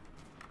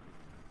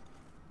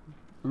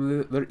 I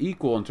mean, they're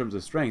equal in terms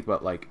of strength,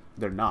 but like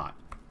they're not.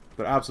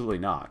 They're absolutely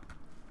not.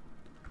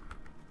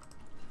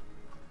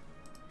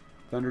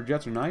 Thunder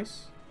jets are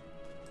nice.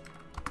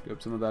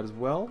 Grab some of that as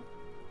well.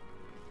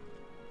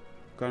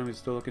 Economy is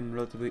still looking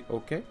relatively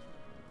okay.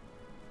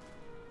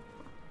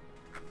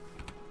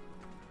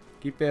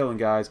 Keep failing,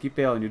 guys. Keep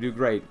failing. You do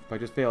great by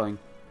just failing.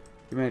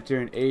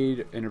 Humanitarian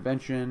aid,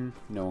 intervention.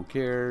 No one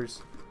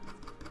cares.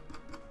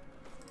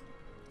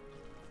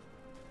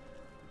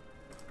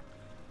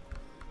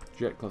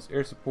 jet close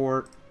air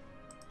support.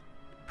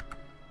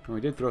 And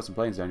we did throw some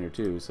planes down here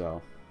too,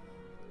 so.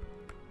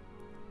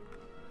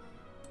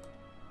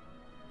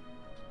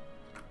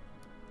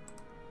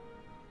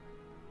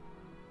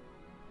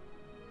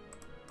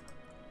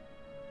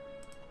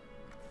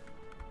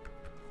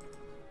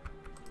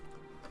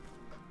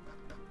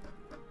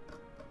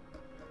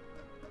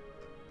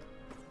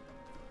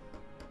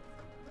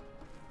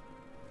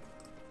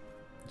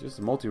 Just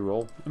a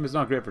multi-roll. I mean, it's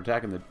not great for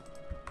attacking the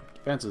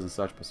defenses and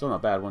such, but still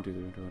not bad. 1, 2,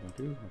 3, 1, 2, 1,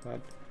 2, not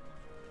bad.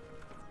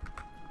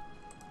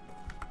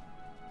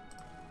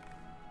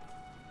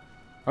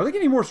 Are they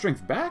getting more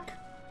strength back?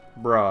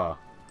 Bruh.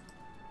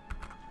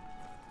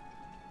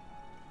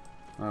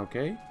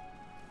 Okay.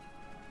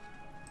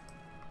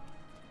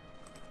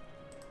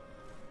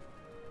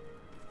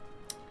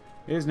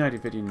 It is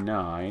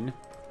 1959.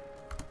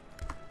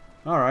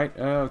 Alright,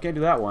 can't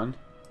do that one.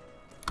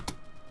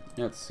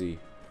 Let's see.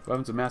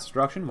 Weapons of mass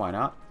destruction, why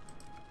not?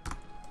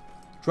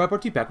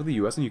 Tripartite pact with the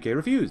US and UK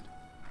refused.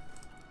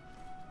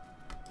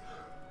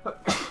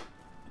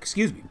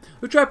 Excuse me.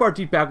 The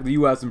tripartite pact with the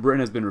US and Britain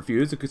has been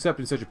refused.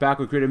 Accepting such a pact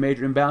would create a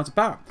major imbalance of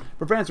power.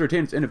 For France to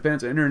retain its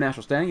independence and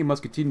international standing, it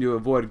must continue to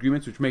avoid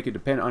agreements which make it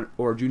dependent on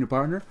or a junior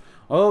partner.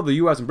 Although the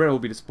US and Britain will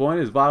be disappointed,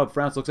 it is vital that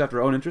France looks after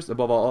her own interests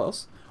above all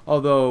else,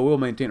 although we'll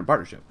maintain a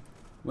partnership.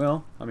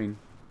 Well, I mean,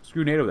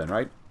 screw NATO then,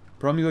 right?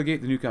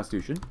 Promulgate the new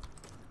constitution,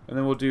 and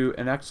then we'll do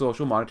enact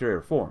social monetary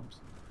reforms.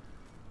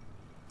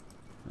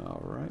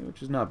 Alright,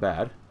 which is not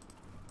bad.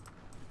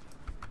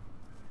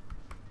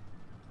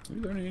 Are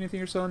you learning anything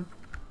here, son?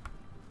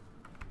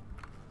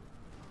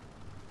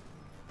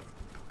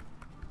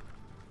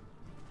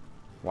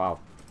 Wow.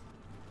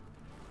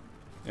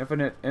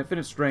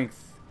 Infinite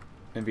strength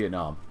in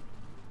Vietnam.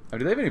 Oh,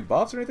 do they have any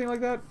buffs or anything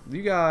like that?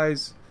 You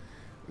guys...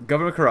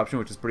 Government corruption,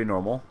 which is pretty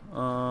normal.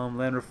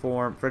 Land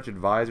reform. French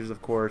advisors,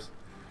 of course.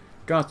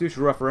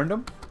 Constitutional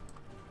referendum.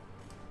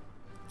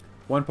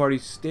 One-party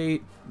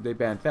state. They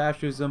banned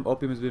fascism.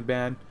 Opium has been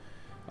banned.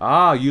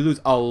 Ah, you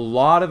lose a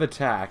lot of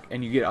attack,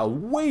 and you get a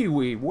way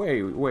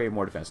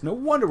more defense. No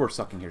wonder we're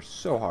sucking here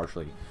so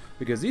harshly.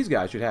 Because these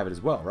guys should have it as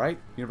well, right?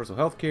 Universal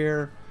health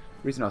care.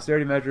 Recent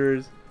austerity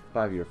measures,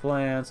 5-year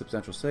plan,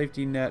 substantial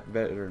safety net,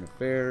 veteran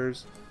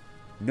affairs.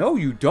 No,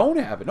 you don't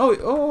have it. No,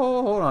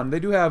 oh, hold on.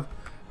 They do have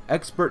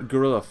expert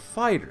guerrilla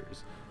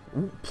fighters.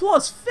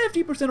 Plus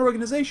 50%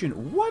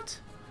 organization. What?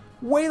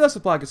 Way less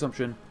supply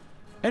consumption.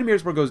 Enemy air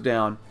support goes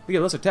down. They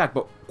get less attack,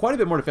 but quite a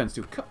bit more defense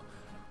too.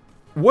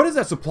 What is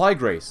that supply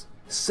grace?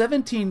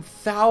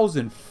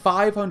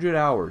 17,500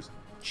 hours.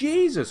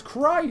 Jesus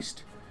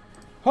Christ.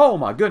 Oh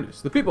my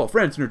goodness. The people of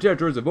France and their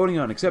territories are voting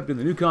on accepting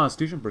the new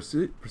constitution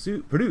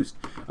produced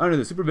under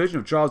the supervision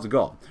of Charles de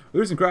Gaulle. The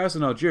recent crisis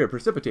in Algeria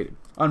precipitated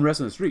unrest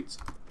in the streets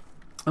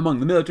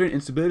among the military and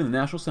instability in the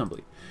National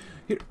Assembly.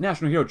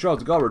 National hero Charles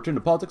de Gaulle returned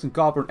to politics and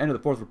called for an end to the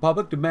Fourth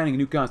Republic, demanding a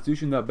new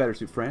constitution that would better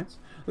suit France.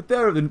 The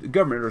failure of the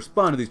government to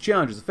respond to these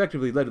challenges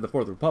effectively led to the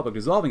Fourth Republic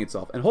dissolving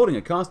itself and holding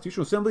a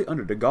constitutional assembly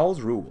under de Gaulle's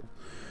rule.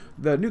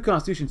 The new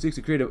constitution seeks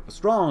to create a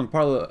strong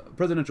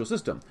presidential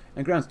system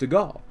and grants de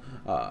Gaulle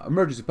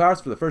emergency powers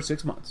for the first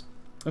 6 months.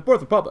 The Fourth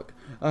Republic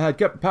had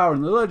kept power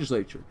in the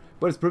legislature,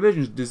 but its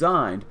provisions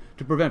designed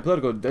to prevent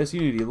political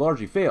disunity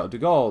largely failed. De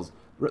Gaulle's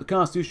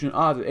constitution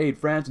ought to aid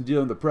France in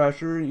dealing with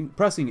the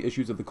pressing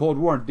issues of the Cold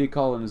War and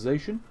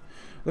decolonization.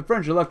 The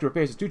French electorate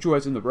faces two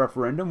choices in the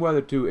referendum,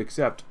 whether to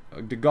accept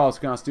de Gaulle's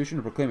constitution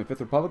and proclaim a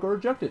Fifth Republic or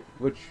reject it,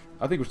 which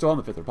I think we're still on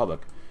the Fifth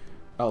Republic.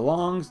 A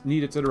long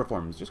needed set of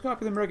reforms. Just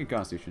copy the American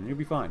Constitution. You'll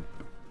be fine.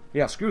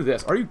 Yeah, screw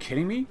this. Are you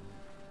kidding me?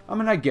 I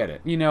mean, I get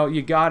it. You know,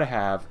 you gotta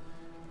have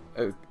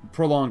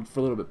prolonged for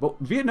a little bit. But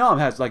Vietnam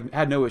has, like,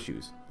 had no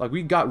issues. Like,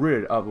 we got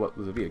rid of what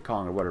was the Viet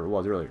Cong or whatever it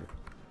was earlier.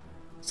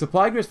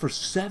 Supply grids for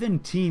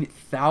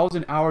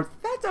 17,000 hours.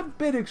 That's a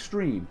bit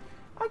extreme.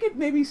 I could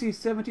maybe see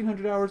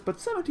 1,700 hours, but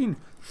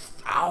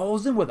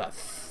 17,000 with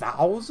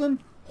 1,000?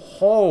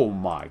 Oh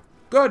my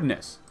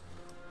goodness.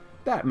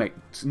 That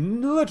makes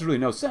literally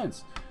no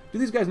sense. Do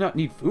these guys not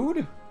need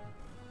food?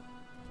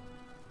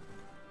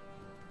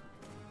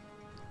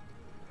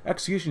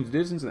 Execution of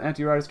citizens and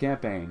anti-rioters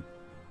campaign.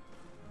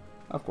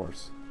 Of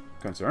course.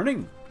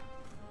 Concerning.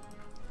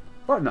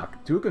 But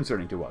not too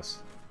concerning to us.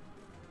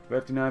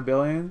 59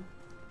 billion.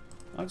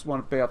 I just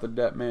want to pay off the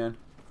debt, man.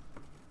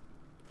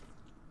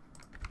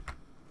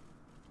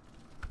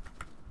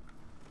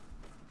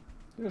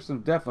 There's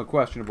some definitely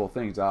questionable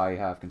things I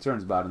have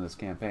concerns about in this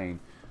campaign.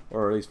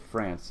 Or at least for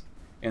France.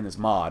 In this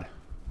mod.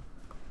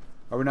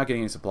 Are we not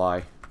getting any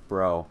supply?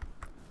 Bro.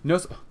 No.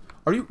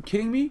 Are you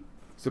kidding me?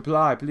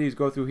 Supply, please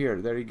go through here.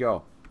 There you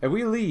go. If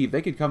we leave,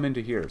 they could come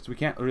into here. So we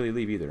can't really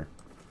leave either.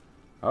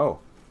 Oh.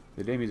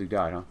 The day music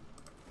died, huh?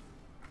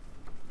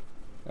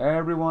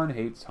 Everyone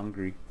hates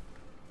Hungary.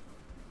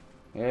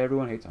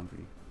 Everyone hates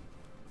Hungary.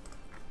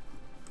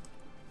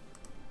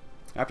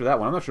 After that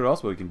one, I'm not sure what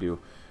else we can do.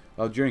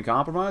 Algerian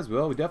compromise?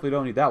 Well, we definitely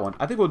don't need that one.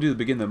 I think we'll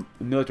begin the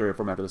military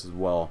reform after this as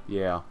well.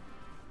 Yeah.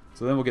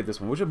 So then we'll get this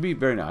one, which will be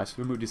very nice.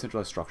 Remove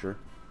decentralized structure.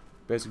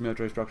 Basic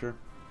military structure.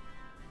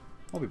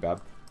 Won't be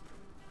bad.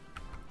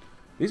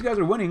 These guys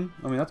are winning.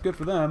 I mean, that's good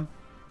for them.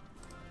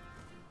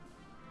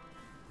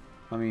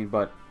 I mean,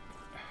 but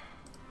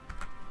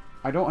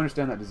I don't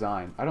understand that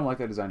design. I don't like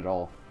that design at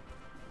all.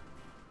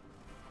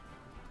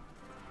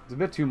 It's a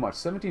bit too much.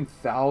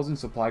 17,000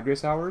 supply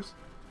grace hours?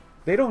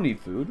 They don't need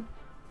food.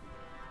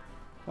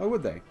 Why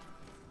would they?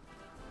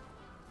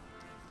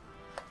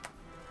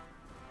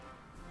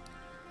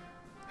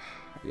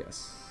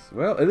 Yes.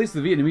 Well, at least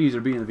the Vietnamese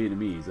are being the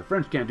Vietnamese. The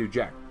French can't do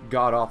jack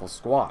god-awful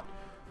squat.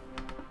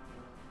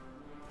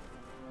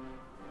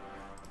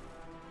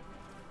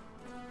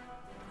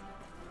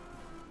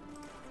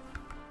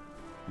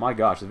 My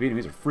gosh, the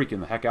Vietnamese are freaking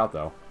the heck out,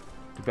 though.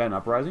 Tibetan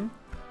uprising?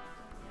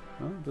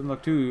 Well, doesn't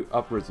look too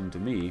uprisen to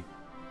me.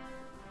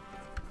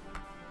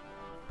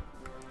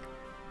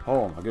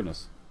 Oh, my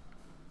goodness.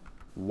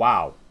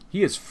 Wow.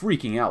 He is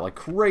freaking out like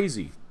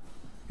crazy.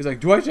 He's like,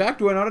 do I attack?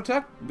 Do I not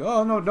attack?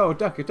 Oh, no, no,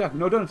 attack, attack.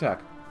 No, don't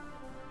attack.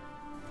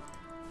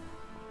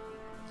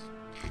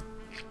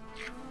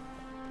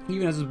 He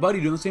even has his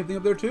buddy doing the same thing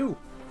up there, too.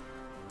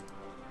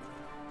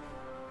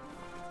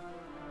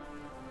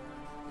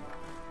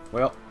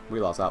 Well, we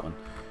lost that one.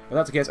 If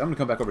that's the case, I'm going to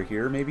come back over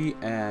here, maybe,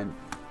 and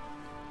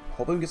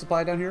hopefully we can get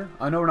supply down here.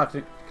 I know we're not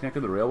connected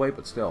to the railway,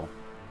 but still.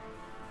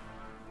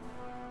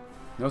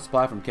 No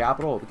supply from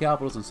capital. The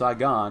capital's in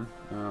Saigon.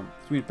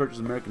 Sweden purchased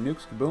American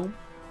nukes. Kaboom.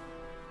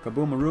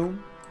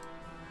 Kaboom-a-room.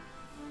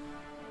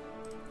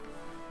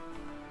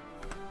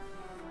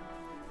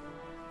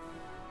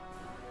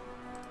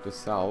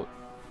 This out.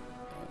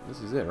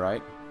 This is it,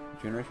 right?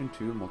 Generation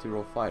 2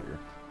 multi-role fighter.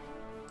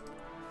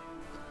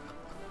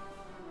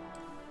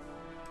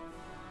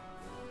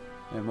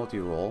 And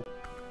multi-role.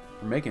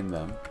 We're making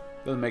them.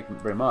 Doesn't make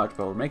very much,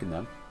 but we're making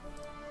them.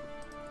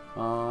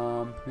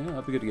 Yeah,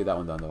 that'd be good to get that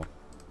one done, though.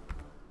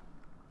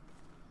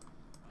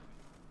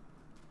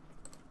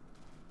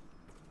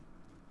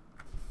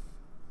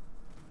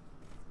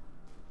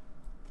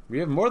 We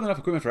have more than enough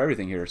equipment for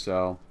everything here,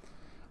 so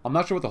I'm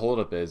not sure what the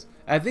holdup is.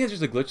 I think it's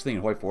just a glitch thing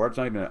in Hoi 4. It's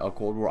not even a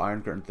Cold War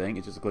Iron Curtain thing.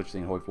 It's just a glitch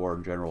thing in Hoi 4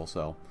 in general,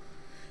 so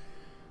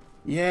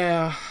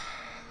yeah.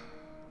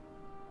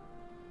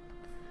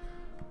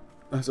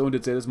 Someone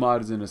did say this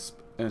mod is in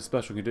a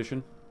special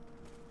condition.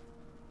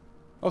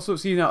 Also,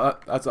 see, now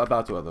that's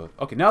about to other.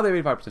 Okay, now they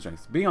have 85%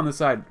 chance. Being on this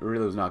side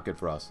really was not good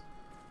for us.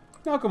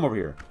 Now come over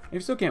here. If you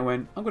still can't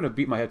win, I'm going to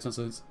beat my head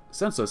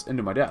senseless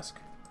into my desk.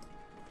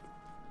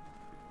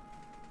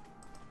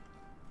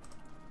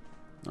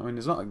 I mean,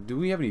 it's not like, do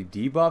we have any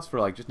debuffs for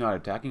like just not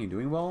attacking and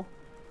doing well?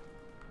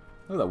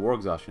 Look at that war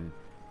exhaustion.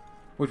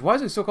 Which, why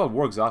is it still called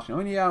war exhaustion? I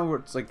mean, yeah,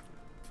 it's like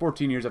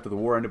 14 years after the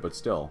war ended, but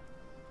still.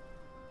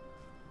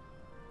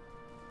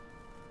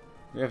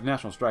 We have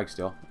national strike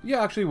still.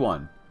 Yeah, actually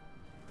won.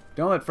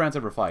 Don't let France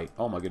ever fight.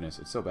 Oh my goodness,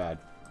 it's so bad.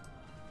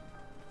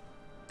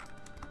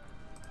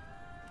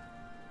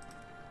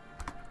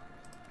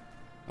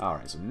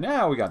 Alright, so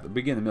now we got to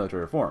begin the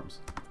military reforms.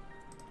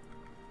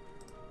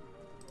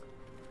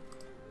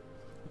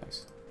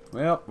 Nice.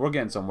 Well, we're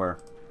getting somewhere.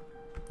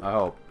 I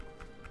hope.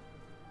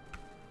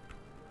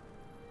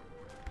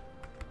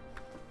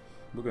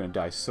 We're gonna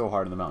die so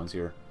hard in the mountains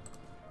here.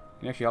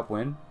 Can you actually help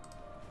win?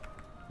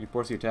 Can you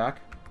force the attack?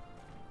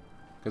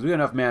 Because we got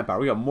enough manpower.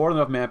 We got more than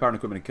enough manpower and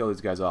equipment to kill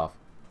these guys off.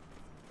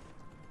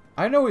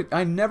 I know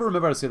I never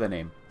remember how to say that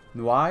name.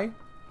 Nguyen?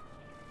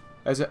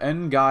 As an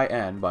N guy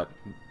N, but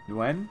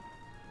Nguyen?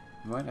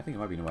 Nguyen? I think it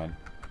might be Nguyen.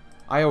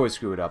 I always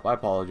screw it up. I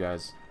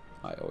apologize.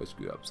 I always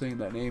screw up saying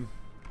that name.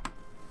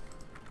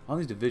 On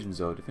these divisions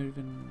though,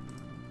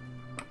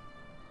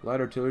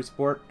 light artillery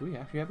support. Do we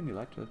actually have any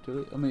light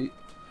artillery? I mean,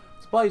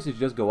 supply usage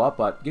does go up,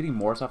 but getting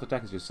more soft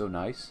attack is just so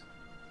nice.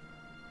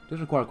 Does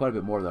require quite a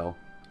bit more though.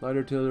 Light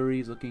artillery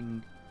is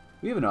looking.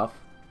 We have enough.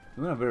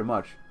 We don't have very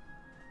much.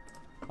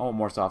 I want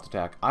more soft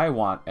attack. I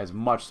want as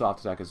much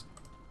soft attack as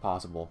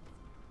possible.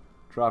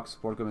 Trucks,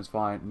 support equipment is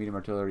fine. Medium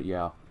artillery,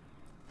 yeah.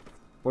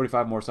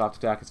 45 more soft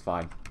attack is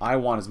fine. I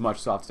want as much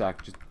soft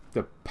attack just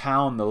to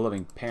pound the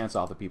living pants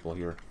off the people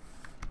here.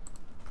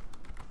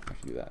 I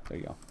should do that. There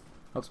you go.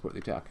 Help support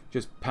the attack.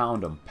 Just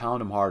pound them.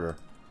 Pound them harder.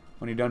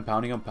 When you're done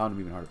pounding them, pound them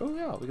even harder. Oh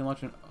yeah, we can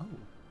launch an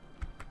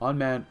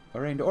unmanned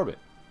array into orbit.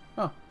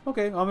 Oh,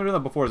 okay. I'm gonna do that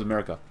before as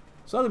America.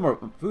 Slightly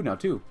more food now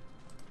too.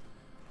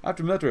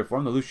 After military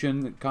reform, the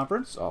Lucian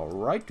Conference.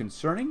 Alright,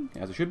 concerning,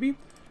 as it should be.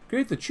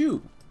 Create the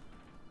Chew.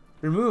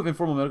 Remove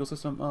informal medical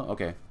system. Oh,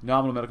 okay.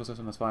 Nominal medical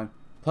system, that's fine.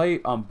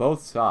 Play on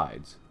both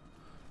sides.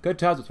 Cut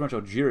ties with French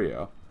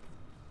Algeria.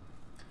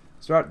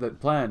 Start the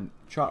plan,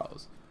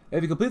 Charles.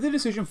 If you complete the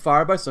decision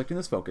fired by selecting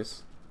this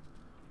focus,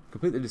 you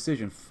might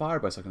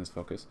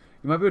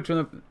be able to turn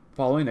the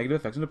following negative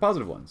effects into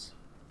positive ones.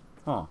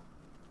 Huh.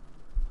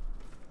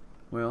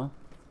 Well,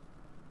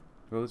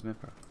 Rose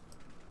manpower.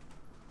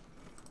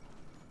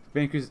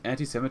 Spain increases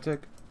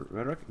anti-Semitic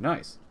rhetoric.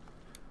 Nice.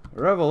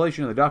 A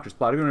revelation of the doctor's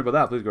plot. If you don't know about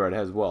that, please go right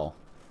ahead as well.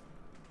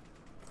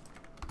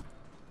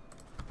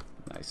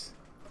 Nice.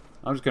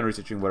 I'm just kind of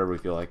researching whatever we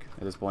feel like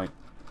at this point.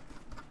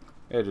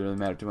 It doesn't really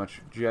matter too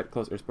much. Jet,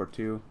 close air support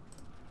 2.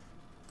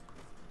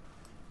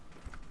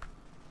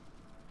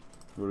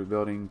 What are we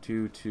building?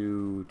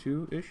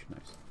 2-2-2-ish?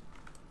 Nice.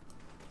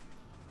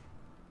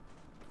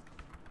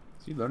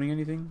 Is he learning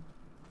anything?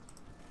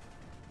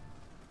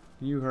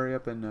 Can you hurry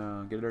up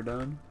and get it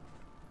done?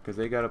 Because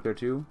they got up there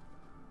too.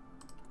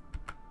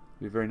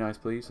 Be very nice,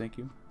 please. Thank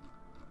you.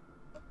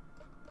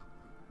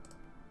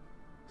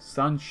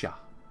 Sansha.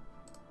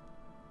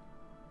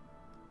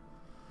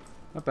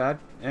 Not bad.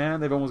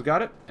 And they've almost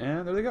got it.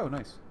 And there they go.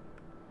 Nice.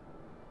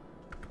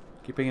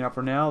 Keep picking it up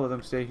for now. Let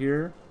them stay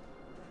here.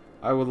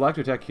 I would like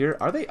to attack here.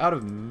 Are they out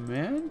of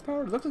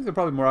manpower? It looks like they're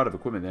probably more out of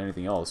equipment than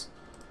anything else.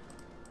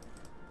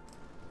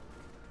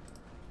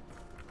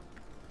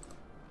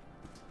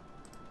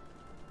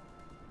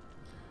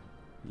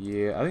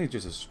 Yeah, I think it's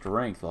just a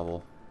strength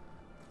level.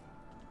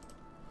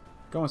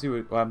 Go and see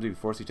what happens if you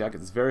force the attack.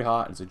 It's very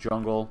hot. It's a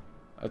jungle.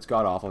 It's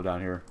god-awful down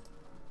here.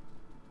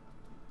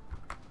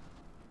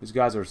 These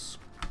guys are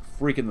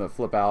freaking the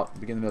flip out.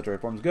 Begin the military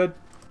forms. Good.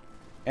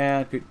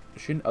 And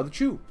creation of the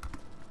Chew.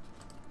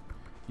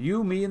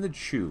 You, me, and the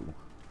Chew.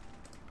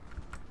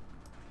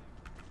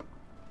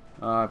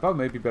 Probably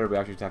maybe better if we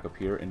actually attack up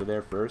here into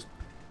there first.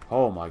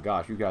 Oh my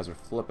gosh, you guys are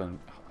flipping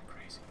like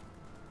crazy.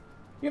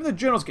 Even the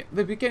generals,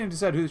 they can't even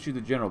decide who should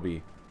the general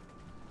be.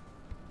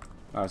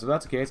 Alright, so if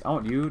that's the case. I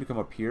want you to come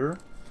up here.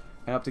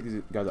 And I'll take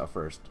these guys out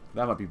first.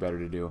 That might be better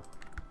to do.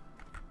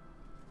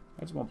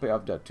 I just want to pay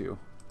off debt too.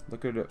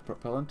 Look at it,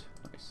 propellant.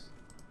 Nice.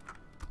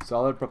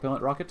 Solid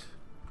propellant rocket.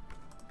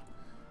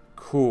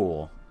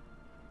 Cool.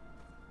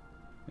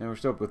 And we're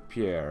still up with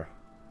Pierre.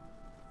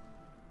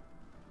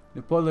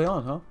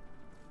 Napoleon, huh?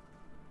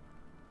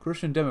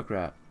 Christian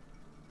Democrat.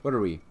 What are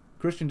we?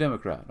 Christian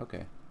Democrat.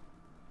 Okay.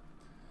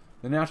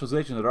 The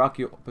nationalization of the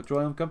Rocky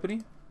Petroleum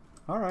Company.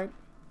 Alright.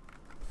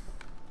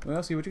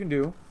 Well, see what you can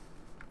do.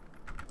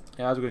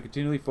 As we're going to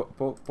continually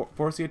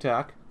force the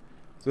attack.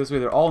 So this way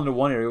they're all into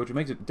one area, which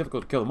makes it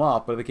difficult to kill them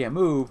off. But if they can't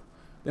move,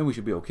 then we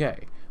should be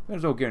okay.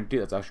 There's no guarantee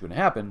that's actually going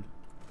to happen.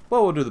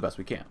 But we'll do the best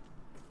we can.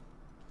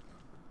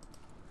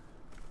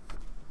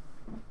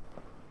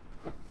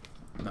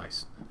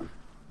 Nice.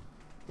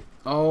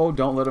 Oh,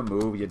 don't let them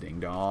move, you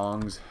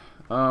ding-dongs.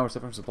 Oh, we're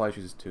suffering from supply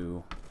issues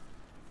too.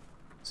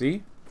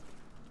 See?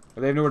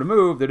 If they have nowhere to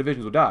move, their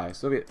divisions will die.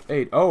 Soviet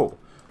aid. Oh!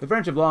 The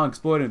French have long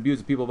exploited and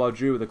abused the people of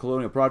Algeria with a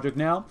colonial project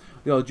now.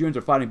 The Algerians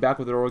are fighting back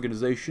with their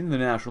organization, the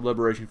National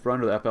Liberation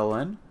Front, or the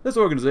FLN. This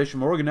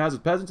organization organizes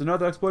peasants and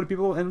other exploited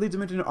people and leads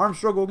them into an armed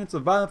struggle against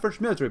the violent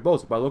French military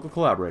boasted by local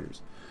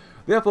collaborators.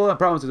 The FLN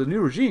promises a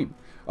new regime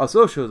of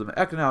socialism and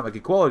economic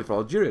equality for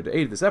Algeria to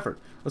aid this effort.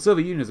 The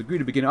Soviet Union has agreed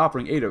to begin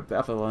offering aid to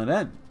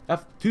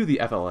the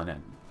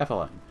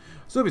FLN.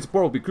 Soviet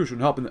support will be crucial in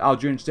helping the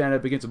Algerians stand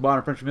up against the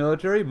modern French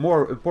military.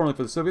 More importantly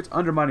for the Soviets,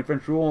 undermining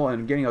French rule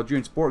and getting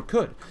Algerian support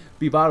could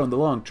be vital in the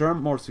long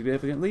term. More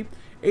significantly,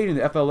 aiding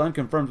the FLN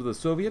confirms with the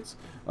Soviets'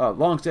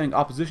 long-standing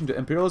opposition to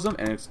imperialism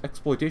and its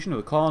exploitation of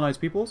the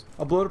colonized peoples.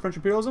 A blow to French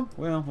imperialism?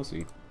 Well, we'll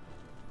see.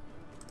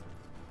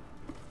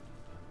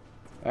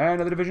 And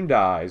another division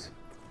dies.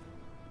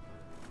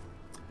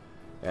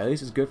 At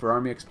least it's good for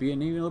Army XP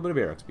and even a little bit of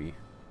Air XP.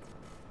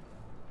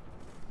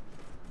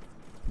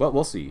 But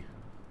we'll see.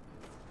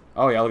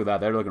 Oh yeah, look at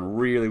that. They're looking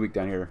really weak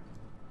down here.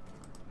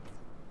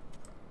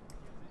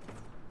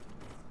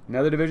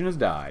 Another division has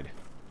died.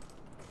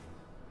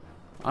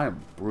 I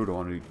am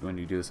brutal when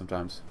you do this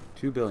sometimes.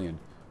 2 billion.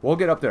 We'll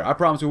get up there. I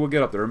promise you we'll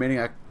get up there.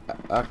 Remaining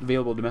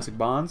available domestic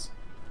bonds.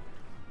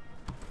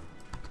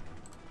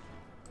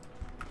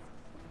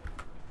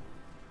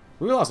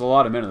 We lost a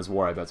lot of men in this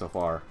war, I bet, so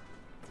far.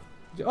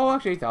 Oh,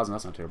 actually 8,000.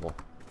 That's not terrible.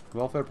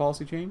 Welfare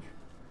policy change?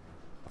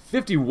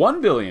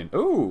 51 billion.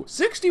 Ooh.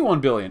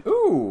 61 billion.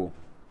 Ooh.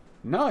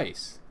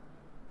 Nice.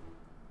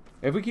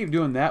 If we keep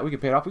doing that, we can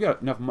pay it off. We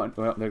got enough money.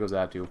 Well, there goes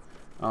that too.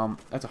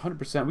 That's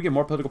 100%. We get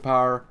more political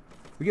power.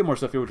 We get more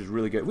stuff here, which is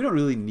really good. We don't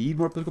really need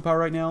more political power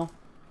right now.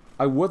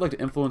 I would like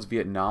to influence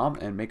Vietnam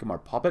and make them our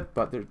puppet,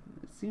 but it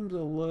seems a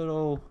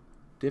little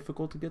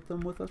difficult to get them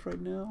with us right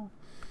now.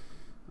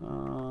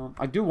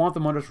 I do want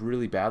them under us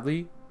really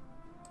badly.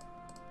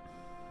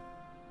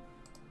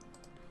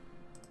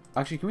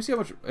 Actually, can we see how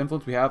much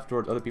influence we have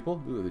towards other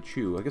people? Ooh, the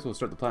Chew. I guess we'll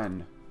start the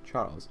plan,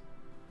 Charles.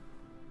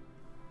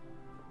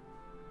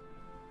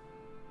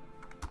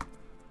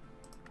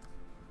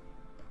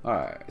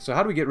 Alright, so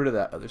how do we get rid of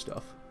that other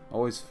stuff?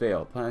 Always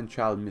fail. Plan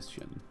child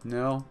mission.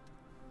 No.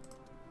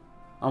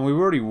 We've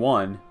already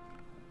won.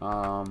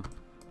 God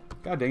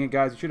dang it,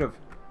 guys. You should have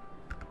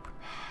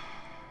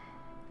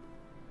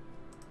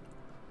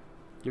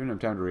given them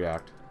time to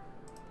react.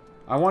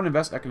 I want to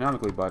invest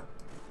economically, but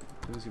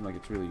it doesn't seem like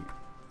it's really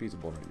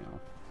feasible right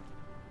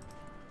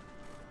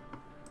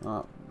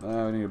now. I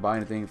don't need to buy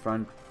anything in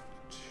front.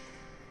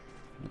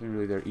 Nothing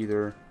really there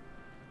either.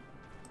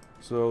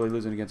 Slowly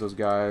losing against those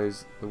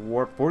guys. The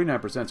war,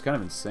 49% is kind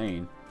of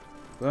insane.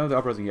 Well, the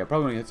uprising, yeah,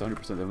 probably when it hits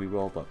 100% then we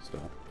will, but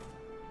still.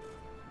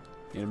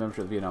 Need a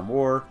membership of the Vietnam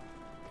War.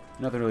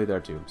 Nothing really there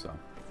too, so.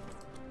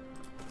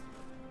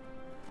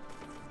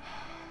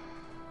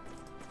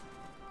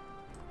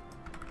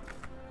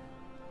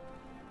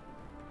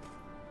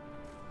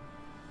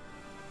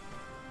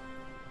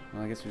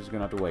 Well, I guess we're just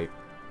gonna have to wait.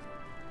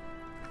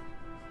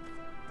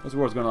 This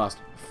war's gonna last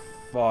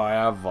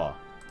forever.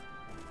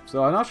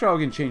 So I'm not sure how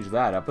we can change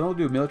that up. But we'll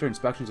do military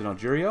inspections in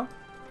Algeria.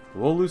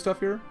 We'll lose stuff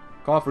here.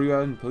 Call for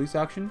UN police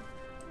action.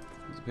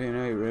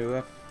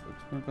 The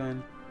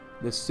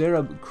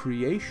Serb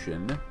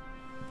creation.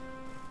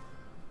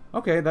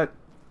 Okay, that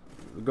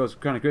goes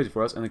kind of crazy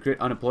for us. And they create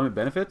unemployment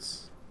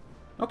benefits.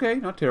 Okay,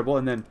 not terrible.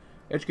 And then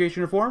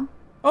education reform.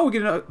 Oh, we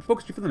get a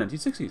focus tree for the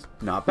 1960s.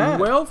 Not bad.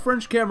 Well,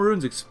 French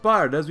Cameroon's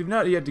expired. As we've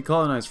not yet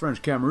decolonized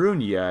French Cameroon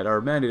yet,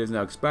 our mandate is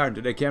now expired.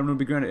 Today, Cameroon will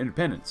be granted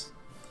independence.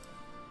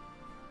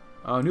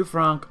 New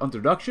franc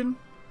introduction.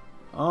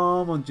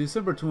 On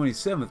December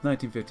 27th,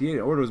 1958, an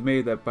order was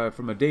made that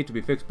from a date to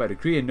be fixed by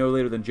decree and no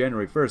later than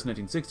January 1st,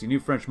 1960, new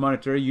French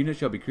monetary unit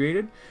shall be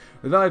created,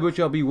 the value of which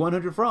shall be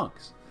 100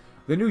 francs.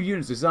 The new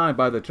unit is designed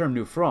by the term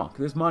new franc.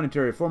 This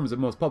monetary reform is the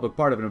most public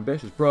part of an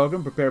ambitious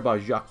program prepared by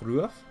Jacques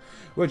Rueff,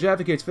 which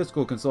advocates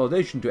fiscal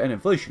consolidation to end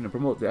inflation and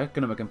promote the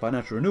economic and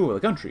financial renewal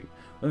of the country,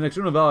 with an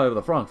external value of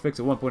the franc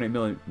fixed at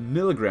 1.8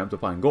 milligrams of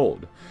fine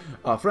gold.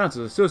 France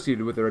is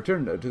associated with the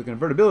return to the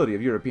convertibility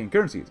of European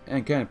currencies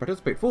and can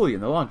participate fully in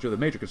the launch of the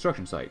major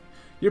construction site.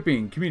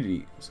 European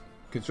Community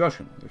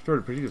Construction,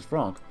 restored prestigious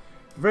franc.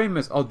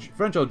 Famous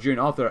French Algerian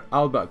author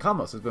Albert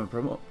Camus has been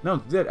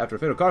pronounced dead after a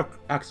fatal car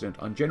accident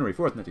on January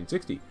 4th,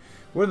 1960.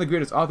 One of the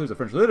greatest authors of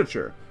French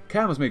literature,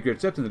 Camus made great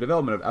steps in the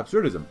development of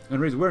absurdism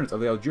and raised awareness of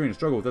the Algerian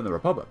struggle within the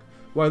Republic.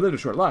 While he lived a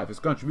short life, his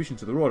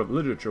contributions to the world of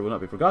literature will not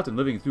be forgotten,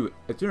 living through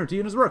eternity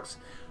in his works.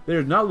 There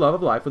is not love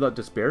of life without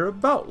despair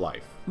about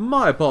life.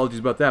 My apologies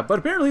about that, but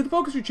apparently the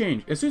focus tree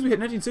changed. As soon as we hit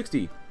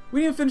 1960,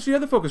 we didn't finish the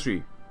other focus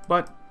tree,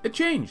 but it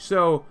changed.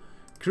 So,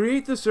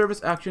 create the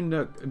service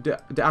action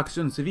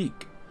d'action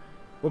civique.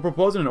 We're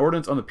proposing an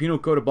ordinance on the penal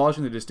code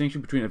abolishing the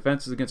distinction between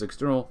offenses against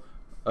external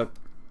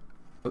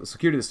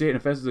security of the state and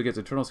offenses against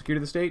internal security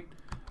of the state.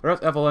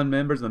 Arrest FLN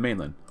members in the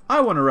mainland. I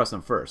want to arrest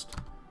them first.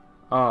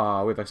 We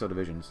have exile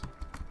divisions.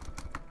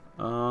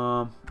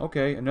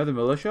 Okay, another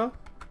militia?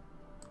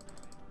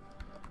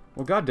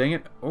 Well, god dang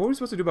it. What are we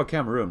supposed to do about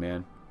Cameroon,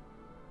 man?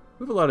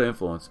 We have a lot of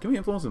influence. Can we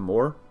influence them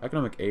more?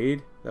 Economic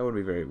aid? That would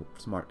be very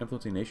smart.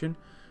 Influencing nation?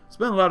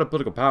 Spend a lot of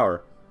political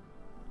power.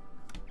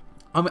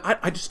 I mean,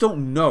 I just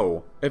don't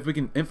know if we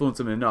can influence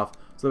them enough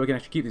so that we can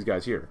actually keep these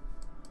guys here.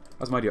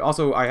 That's my deal.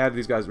 Also, I had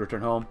these guys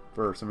return home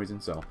for some reason,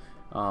 so...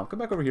 come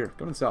back over here.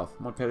 Go to the south.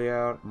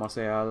 Montpellier,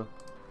 Marseille.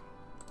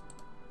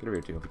 Get over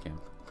here, too, if we can.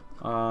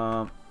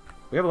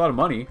 We have a lot of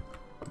money,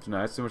 which is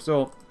nice. And we're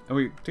still... And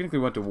we technically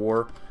went to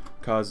war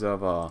because of,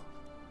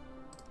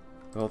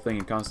 the whole thing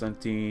in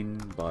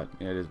Constantine, but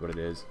yeah, it is what it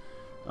is.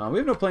 We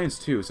have no planes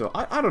too, so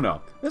I don't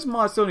know. This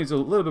mod still needs a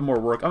little bit more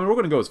work. I mean, we're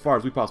going to go as far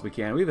as we possibly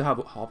can. We even have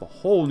a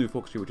whole new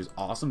focus tree, which is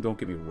awesome. Don't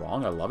get me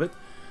wrong. I love it.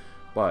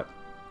 But,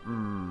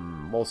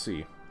 we'll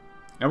see.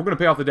 And we're going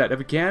to pay off the debt. If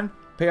we can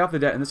pay off the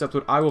debt in this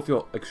episode, I will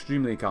feel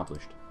extremely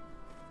accomplished.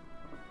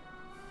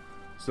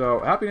 So,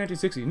 happy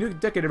 1960. New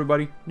decade,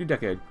 everybody. New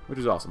decade, which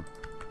is awesome.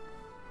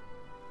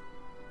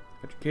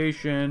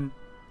 Education.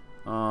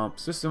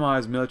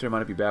 Systemized military might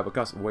not be bad, but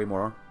costs way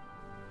more.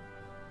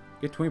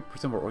 Get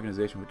 20% of our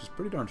organization, which is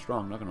pretty darn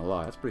strong, not gonna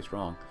lie. That's pretty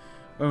strong.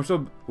 And we're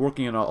still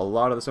working on a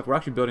lot of the stuff. We're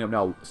actually building up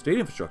now state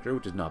infrastructure,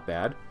 which is not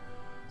bad.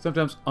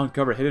 Sometimes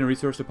uncover hidden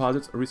resource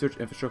deposits or research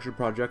infrastructure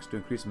projects to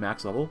increase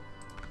max level.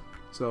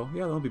 So,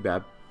 yeah, that won't be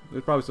bad. We're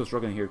probably still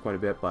struggling here quite a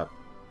bit, but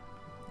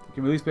we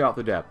can at least pay off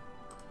the debt.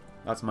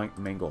 That's my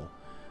main goal.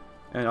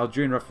 And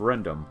Algerian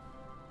referendum.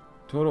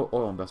 Total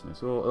oil investment.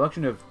 So,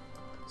 election of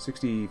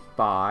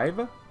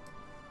 65.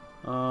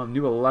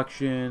 New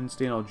election.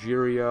 Stay in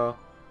Algeria.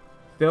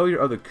 Failure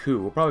of the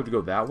coup. We'll probably have to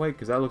go that way,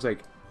 because that looks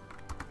like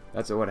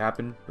that's what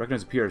happened.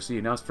 Recognize the PRC.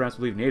 Announced France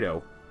will leave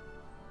NATO.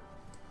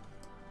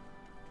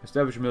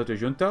 Establish a military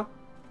junta.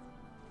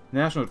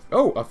 National...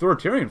 Oh!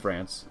 Authoritarian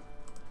France.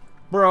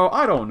 Bro,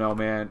 I don't know,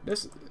 man.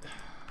 This...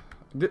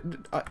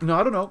 no,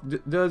 I don't know.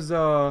 Is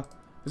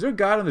there a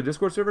guide on the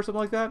Discord server or something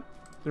like that?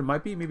 There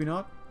might be, maybe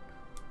not.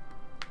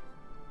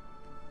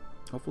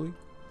 Hopefully.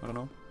 I don't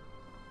know.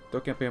 Still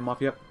can't pay him off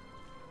yet.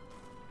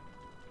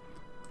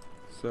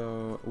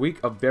 So, week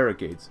of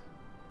barricades.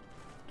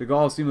 De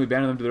Gaulle seemingly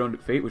abandoned them to their own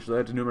fate, which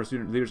led to numerous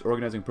student leaders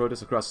organizing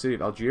protests across the city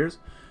of Algiers.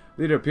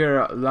 Leader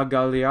Pierre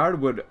Lagalliard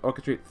would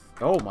orchestrate...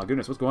 Oh my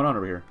goodness, what's going on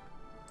over here?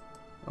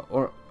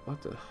 Or,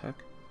 what the heck?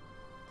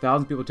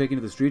 Thousands of people taking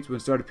to the streets when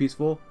it started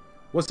peaceful.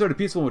 What started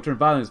peaceful would turn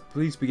violent as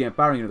police began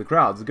firing into the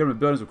crowds. The government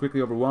buildings were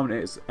quickly overwhelmed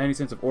and any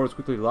sense of order was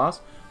quickly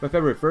lost. By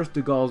February 1st,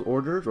 de Gaulle's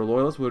orders, or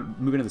loyalists,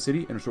 would move into the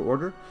city and restore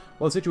order.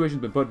 While the situation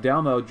has been put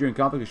down, the Algerian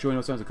conflict is showing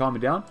no signs of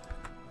calming down.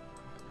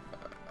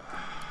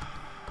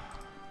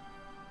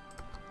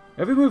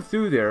 If we move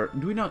through there,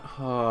 do we not...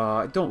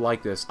 I don't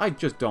like this. I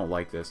just don't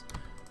like this.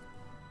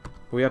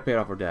 But we have paid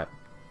off our debt.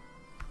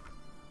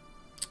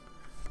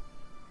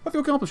 I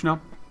feel accomplished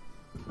now.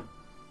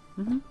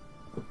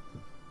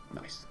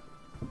 Nice.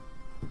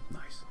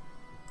 Nice.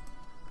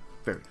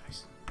 Very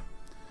nice.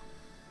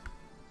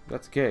 If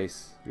that's the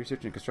case,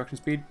 research and construction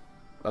speed,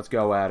 let's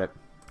go at it.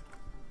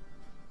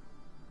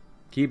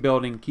 Keep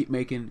building, keep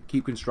making,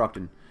 keep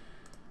constructing.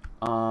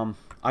 I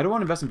don't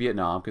want to invest in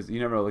Vietnam, because you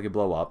never know, they could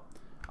blow up.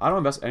 I don't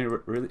invest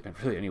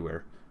really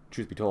anywhere,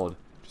 truth be told,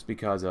 just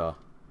because, how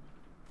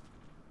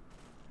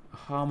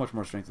much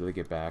more strength do they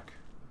get back?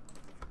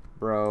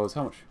 Bros,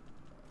 how much?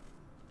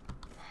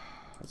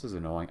 This is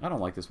annoying. I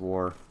don't like this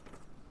war.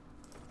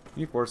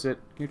 Can you force it?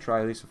 Can you try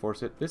at least to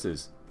force it? This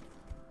is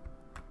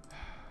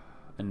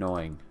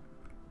annoying.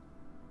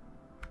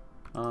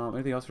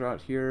 Anything else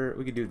out here?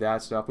 We could do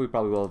that stuff. We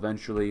probably will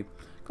eventually.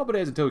 A couple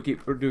days until we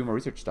keep doing more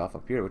research stuff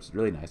up here, which is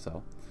really nice,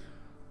 though.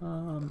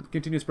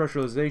 Continuous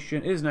pressurization.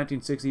 It is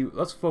 1960.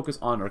 Let's focus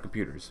on our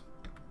computers.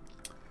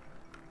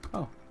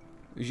 Oh.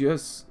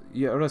 Yes,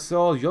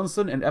 Russell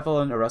Johnson and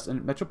FLN arrest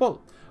in Metropole.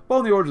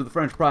 Following the orders of the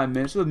French Prime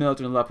Minister, the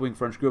militant and left-wing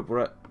French group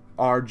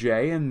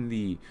RJ and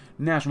the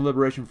National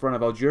Liberation Front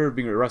of Algeria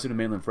being arrested in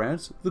mainland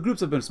France. The groups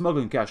have been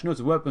smuggling cash notes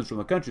and weapons from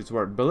the countries who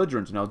are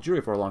belligerent in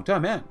Algeria for a long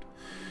time and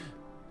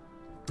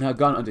have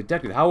gone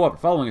undetected. However,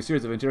 following a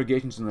series of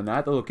interrogations in the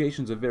night, the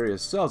locations of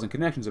various cells and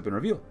connections have been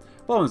revealed.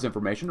 Following this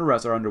information,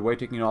 arrests are underway,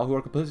 taking all who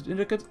are complicit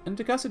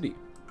into custody.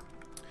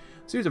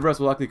 A series of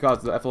arrests will likely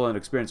cause the FLN to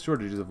experience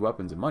shortages of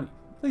weapons and money.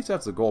 At least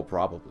that's the goal,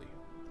 probably.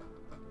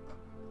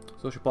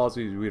 Social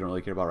policies we don't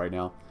really care about right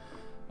now.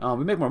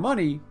 We make more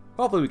money.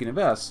 Hopefully we can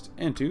invest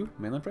into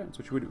mainland France,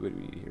 which what do we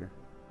need here?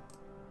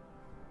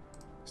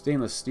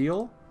 Stainless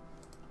steel.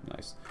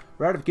 Nice.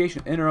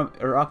 Ratification of interim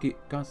Iraqi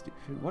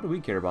constitution. What do we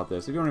care about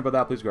this? If you don't know about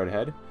that, please go right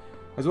ahead.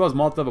 As well as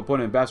Malta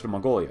appointed ambassador to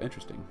Mongolia.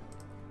 Interesting.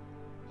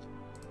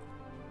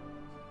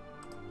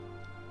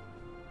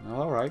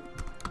 Alright.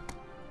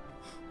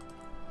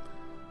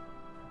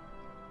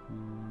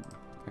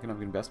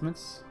 Economic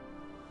investments.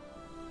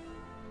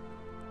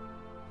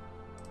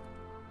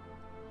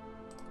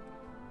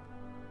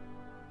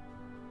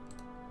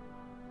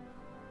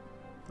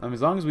 As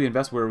long as we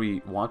invest where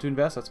we want to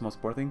invest, that's the most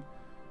important thing.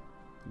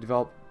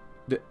 Develop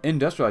the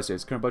industrialized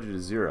states. Current budget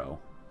is 0.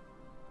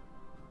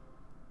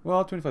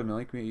 Well, 25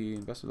 million. Can we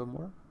invest a little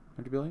more?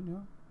 100 billion? Yeah.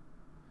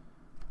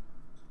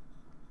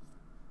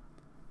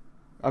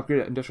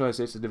 Upgrade industrialized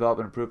states to develop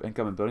and improve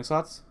income and building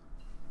slots.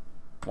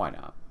 Why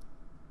not?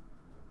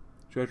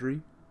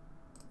 Treasury.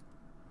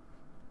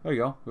 There you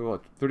go. We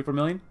what? 34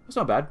 million. That's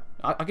not bad.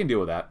 I can deal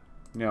with that.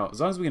 You know, as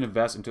long as we can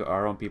invest into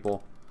our own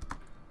people,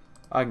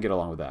 I can get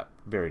along with that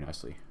very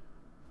nicely.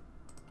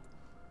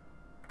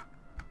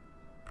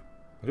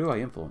 But who do I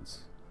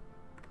influence?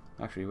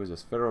 Actually, who is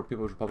this? Federal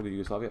People's Republic of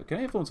Yugoslavia. Can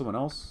I influence someone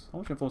else? How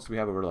much influence do we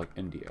have over, like,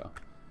 India?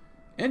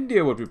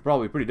 India would be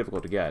probably pretty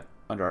difficult to get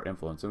under our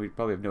influence, and we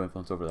probably have no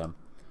influence over them.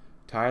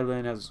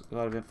 Thailand has a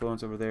lot of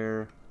influence over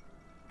there.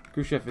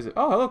 Khrushchev is it?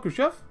 Oh, hello,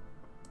 Khrushchev.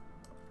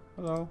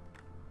 Hello.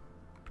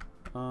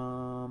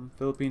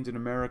 Philippines and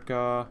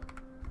America.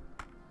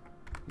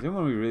 Is there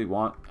anyone we really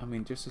want? I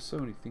mean, just so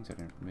many things I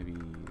don't. Maybe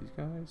these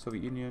guys?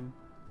 Soviet Union.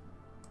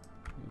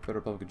 Federal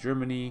Republic of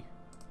Germany.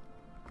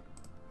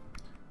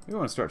 Maybe I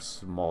want to start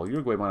small.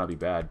 Uruguay might not be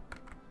bad.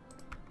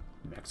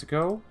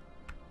 Mexico?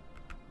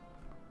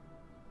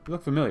 You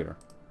look familiar.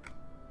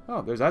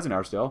 Oh, there's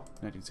Eisenhower still.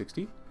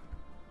 1960.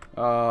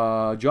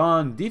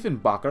 John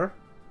Diefenbacher.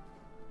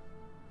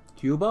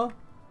 Cuba?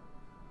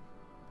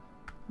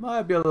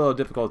 Might be a little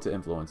difficult to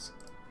influence.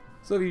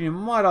 Soviet Union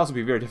might also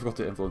be very difficult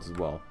to influence as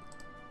well.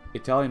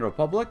 Italian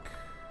Republic.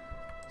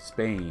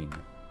 Spain.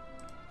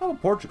 How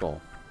about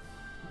Portugal?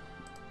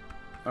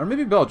 Or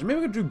maybe Belgium. Maybe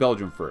we could do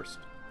Belgium first.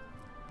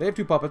 They have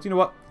 2 puppets. You know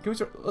what? Can we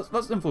start?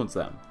 Let's influence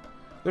them.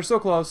 They're so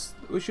close.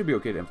 We should be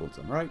okay to influence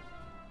them, right?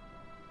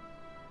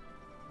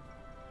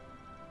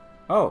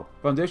 Oh,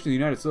 foundation of the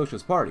United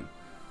Socialist Party.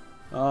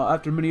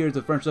 After many years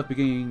of French left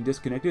becoming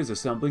disconnected, is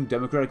assembling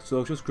Democratic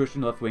Socialists,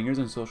 Christian left-wingers,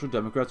 and Social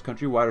Democrats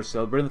countrywide are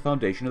celebrating the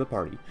foundation of the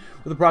party.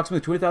 With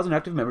approximately 20,000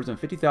 active members and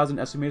 50,000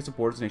 estimated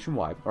supporters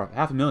nationwide, or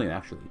 500,000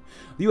 actually,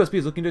 the USP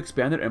is looking to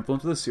expand their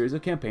influence with a series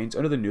of campaigns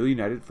under the newly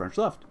united French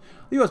left.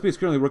 The USP is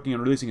currently working on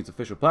releasing its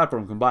official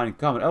platform, combining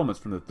common elements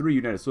from the 3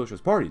 United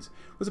Socialist parties,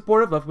 with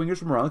support of left-wingers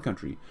from around the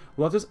country.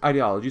 Leftist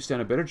ideologies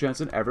stand a better chance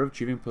than ever of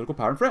achieving political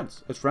power in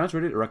France, as France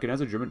ready to recognize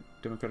the German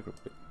Democratic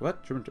Republic.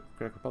 What? German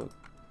Democratic Republic?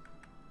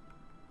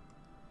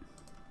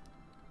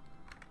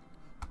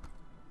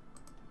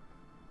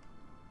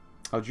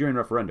 Algerian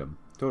referendum.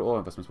 Total oil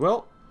investments.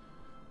 Well,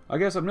 I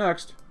guess up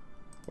next,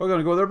 we're going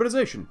to go with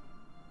urbanization.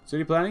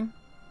 City planning?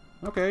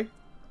 Okay.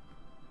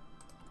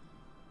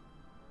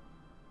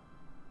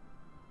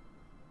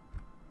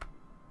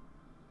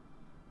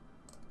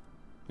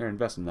 They're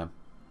investing them.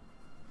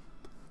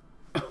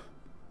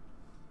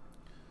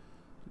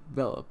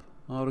 Develop.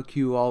 Auto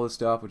queue, all this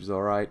stuff, which is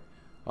alright.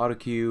 Auto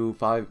queue,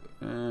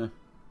 5...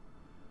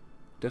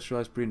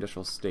 Industrialized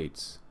pre-industrial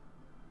states.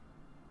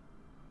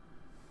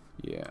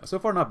 Yeah, so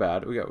far not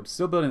bad. We're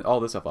still building all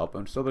this stuff up.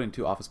 I'm still building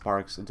 2 office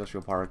parks,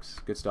 industrial parks,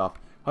 good stuff.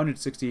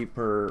 160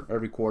 per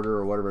every quarter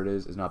or whatever it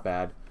is not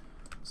bad.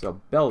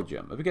 So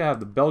Belgium. If we could have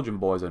the Belgian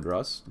boys under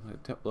us,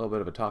 a little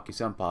bit of a talkie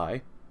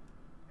senpai.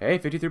 Hey,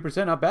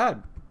 53%, not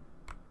bad.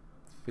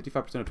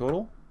 55% of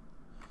total.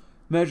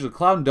 Measures of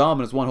cloud and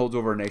dominance one holds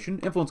over a nation.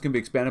 Influence can be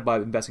expanded by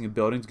investing in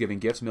buildings, giving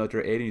gifts,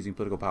 military aid, and using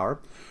political power.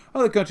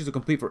 Other countries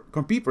will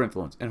compete for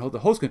influence, and the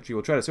host country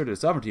will try to assert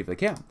its sovereignty if they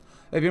can.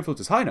 If your influence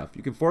is high enough,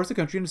 you can force the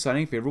country into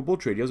signing favorable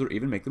trade deals or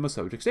even make them a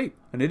subject state,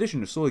 in addition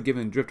to solely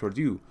giving drift towards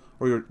you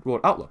or your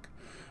world outlook.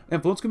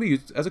 Influence can be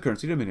used as a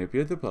currency to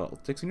manipulate the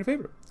politics in your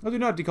favor. I do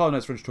not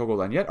decolonize French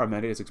Togoland yet. Our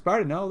mandate has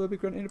expired, and now they'll be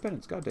granted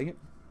independence. God dang it.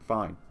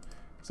 Fine.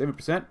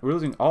 7%. We're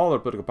losing all our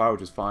political power,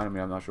 which is fine. I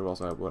mean, I'm not sure what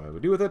I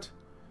would do with it.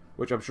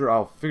 Which I'm sure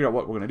I'll figure out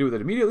what we're going to do with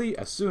it immediately,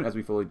 as soon as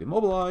we fully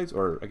demobilize,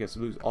 or I guess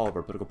lose all of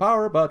our political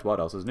power, but what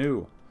else is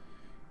new?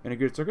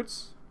 Integrated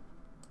circuits.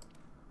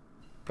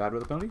 Bad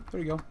weather penalty.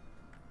 There you go.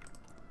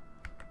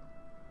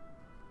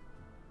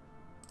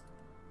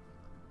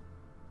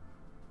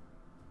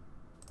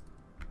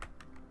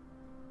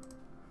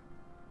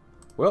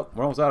 Well,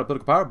 we're almost out of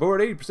political power, but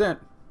we're at 80%.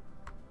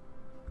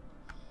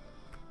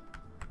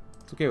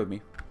 It's okay with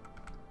me.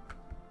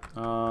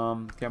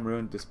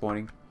 Cameroon,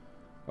 disappointing.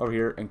 Over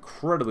here,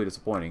 incredibly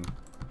disappointing.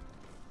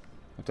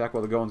 Attack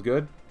while the going's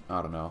good?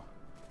 I don't know.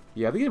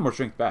 Yeah, they get more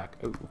strength back.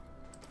 Ooh.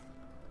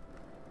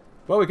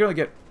 Well, we can only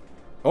get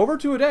over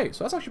 2 a day,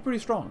 so that's actually pretty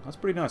strong. That's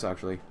pretty nice,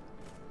 actually.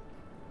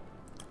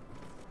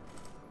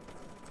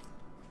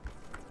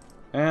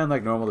 And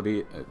like normal, not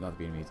the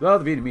Vietnamese. Well,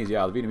 the Vietnamese,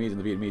 yeah, the Vietnamese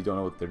and the Vietnamese don't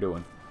know what they're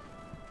doing.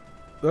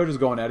 They're just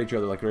going at each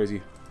other like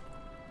crazy.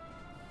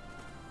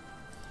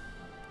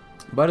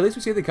 But at least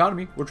we saved the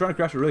economy. We're trying to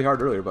crash it really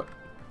hard earlier, but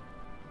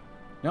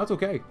now it's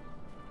okay.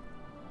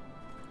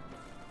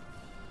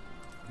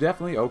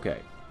 Definitely okay.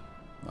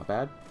 Not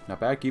bad. Not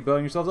bad. Keep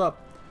building yourselves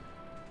up.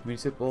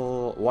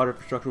 Municipal water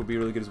infrastructure will be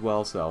really good as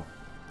well, so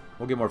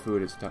we'll get more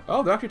food.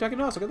 Oh, they're actually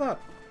attacking us. Look at that.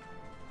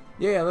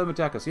 Yeah, let them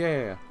attack us.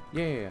 Yeah.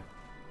 Can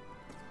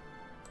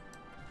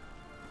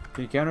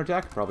you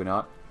counterattack? Probably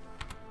not.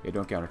 Yeah,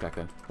 don't counterattack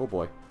then. Oh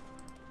boy.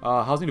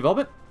 Housing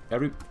development?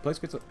 Every place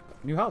gets a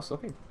new house.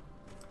 Okay.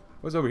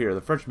 What's over here?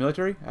 The French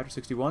military after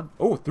 61.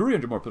 Oh,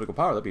 300 more political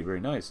power. That'd be very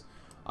nice.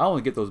 I want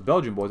to get those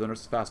Belgian boys under us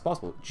as fast as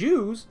possible.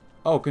 Jews?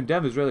 Oh,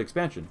 condemn Israeli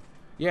expansion.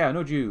 Yeah,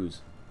 no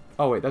Jews.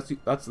 Oh wait, that's the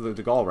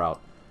de Gaulle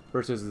route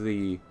versus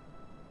the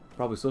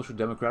probably social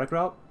democratic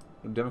route.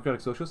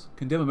 Democratic socialists.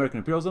 Condemn American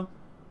imperialism.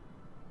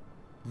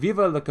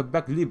 Viva le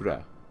Quebec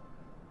libre.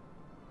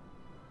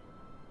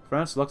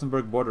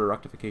 France-Luxembourg border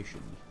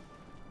rectification.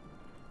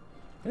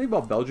 Anything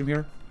about Belgium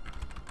here?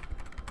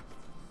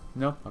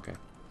 No? Okay.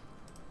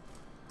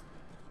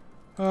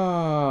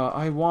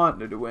 I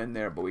wanted to win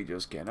there, but we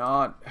just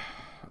cannot.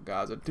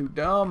 Guys are too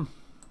dumb.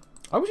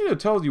 I wish I had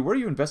told you, where are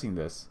you investing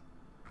this?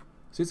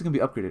 States can be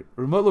upgraded.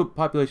 Remote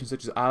populations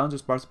such as islands or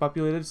sparsely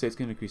populated states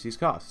can increase these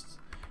costs.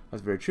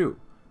 That's very true.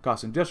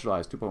 Costs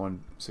industrialized,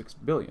 2.16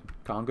 billion.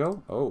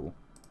 Congo? Oh.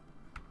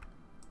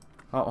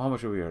 How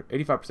much are we at?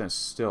 85%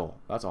 still.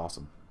 That's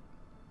awesome.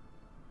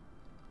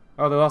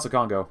 Oh, they lost the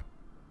Congo.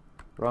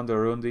 Rwanda,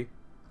 Burundi.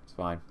 It's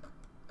fine.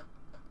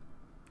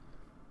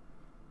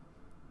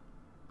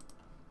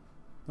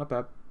 Not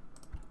bad.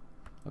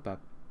 Not bad.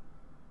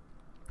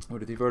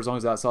 For as long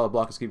as that solid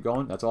block is keep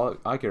going, that's all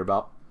I care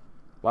about.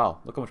 Wow,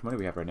 look how much money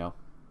we have right now.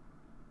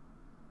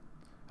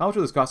 How much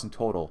will this cost in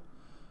total?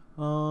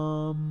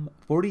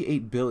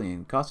 48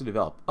 billion. Cost to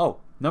develop. Oh,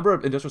 number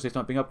of industrial states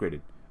not being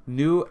upgraded.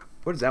 New.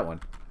 What is that one?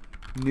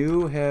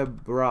 New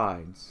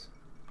Hebrides.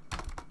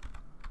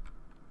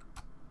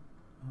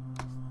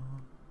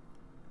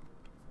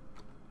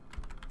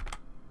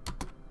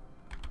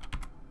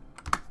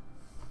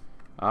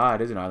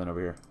 It is an island over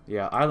here.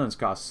 Yeah, islands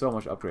cost so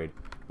much upgrade.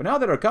 But now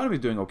that our economy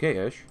is doing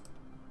okay-ish,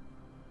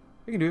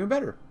 we can do even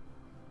better.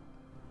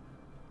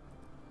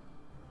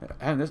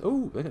 And this,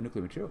 ooh, they got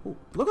nuclear material. Ooh,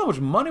 look how much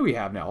money we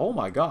have now. Oh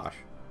my gosh.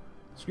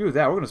 Screw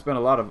that. We're going to spend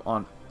a lot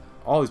on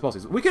all these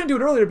policies. We couldn't do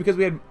it earlier because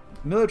we had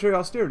military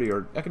austerity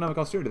or economic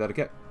austerity that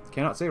I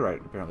cannot say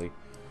right, apparently.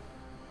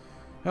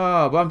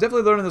 But I'm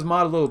definitely learning this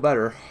mod a little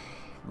better.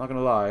 I'm not going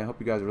to lie. I hope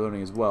you guys are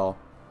learning as well.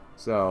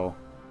 So,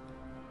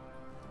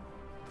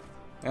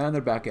 and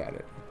they're back at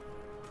it.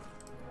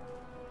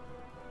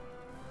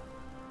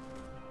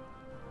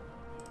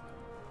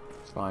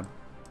 It's fine.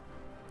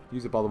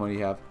 Use up all the money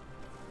you have.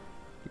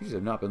 You just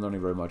have not been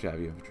learning very much, have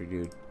you, infantry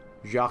dude?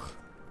 Jacques.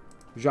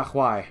 Jacques,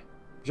 why?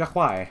 Jacques,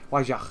 why?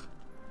 Why Jacques?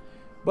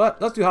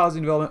 But let's do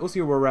housing development. We'll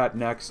see where we're at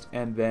next.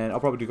 And then I'll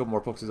probably do a couple more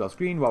focuses off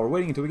screen while we're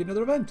waiting until we get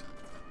another event.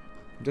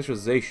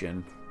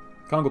 Industrialization.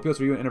 Congo appeals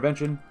for UN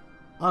intervention.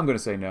 I'm going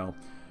to say no.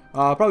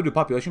 I'll probably do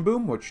population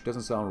boom, which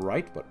doesn't sound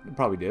right, but it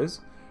probably is.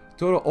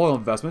 Total oil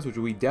investments, which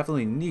we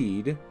definitely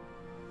need.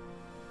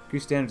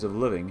 Increase standards of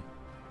living.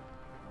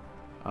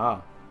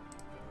 The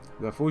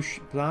Fouche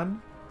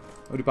plan.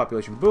 We'll do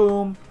population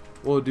boom.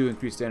 We'll do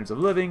increased standards of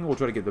living. We'll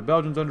try to get the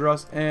Belgians under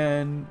us.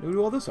 And we'll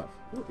do all this stuff.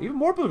 Ooh, even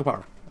more political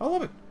power. I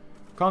love it.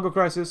 Congo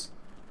crisis.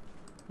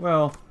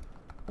 Well,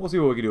 we'll see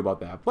what we can do about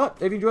that. But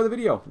if you enjoyed the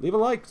video, leave a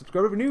like,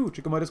 subscribe if you're new.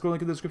 Check out my Discord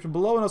link in the description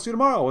below. And I'll see you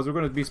tomorrow, as we're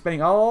going to be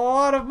spending a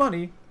lot of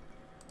money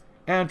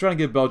and trying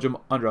to get Belgium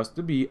under us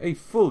to be a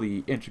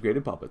fully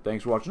integrated puppet.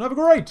 Thanks for watching. Have a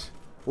great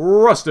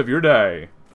rest of your day.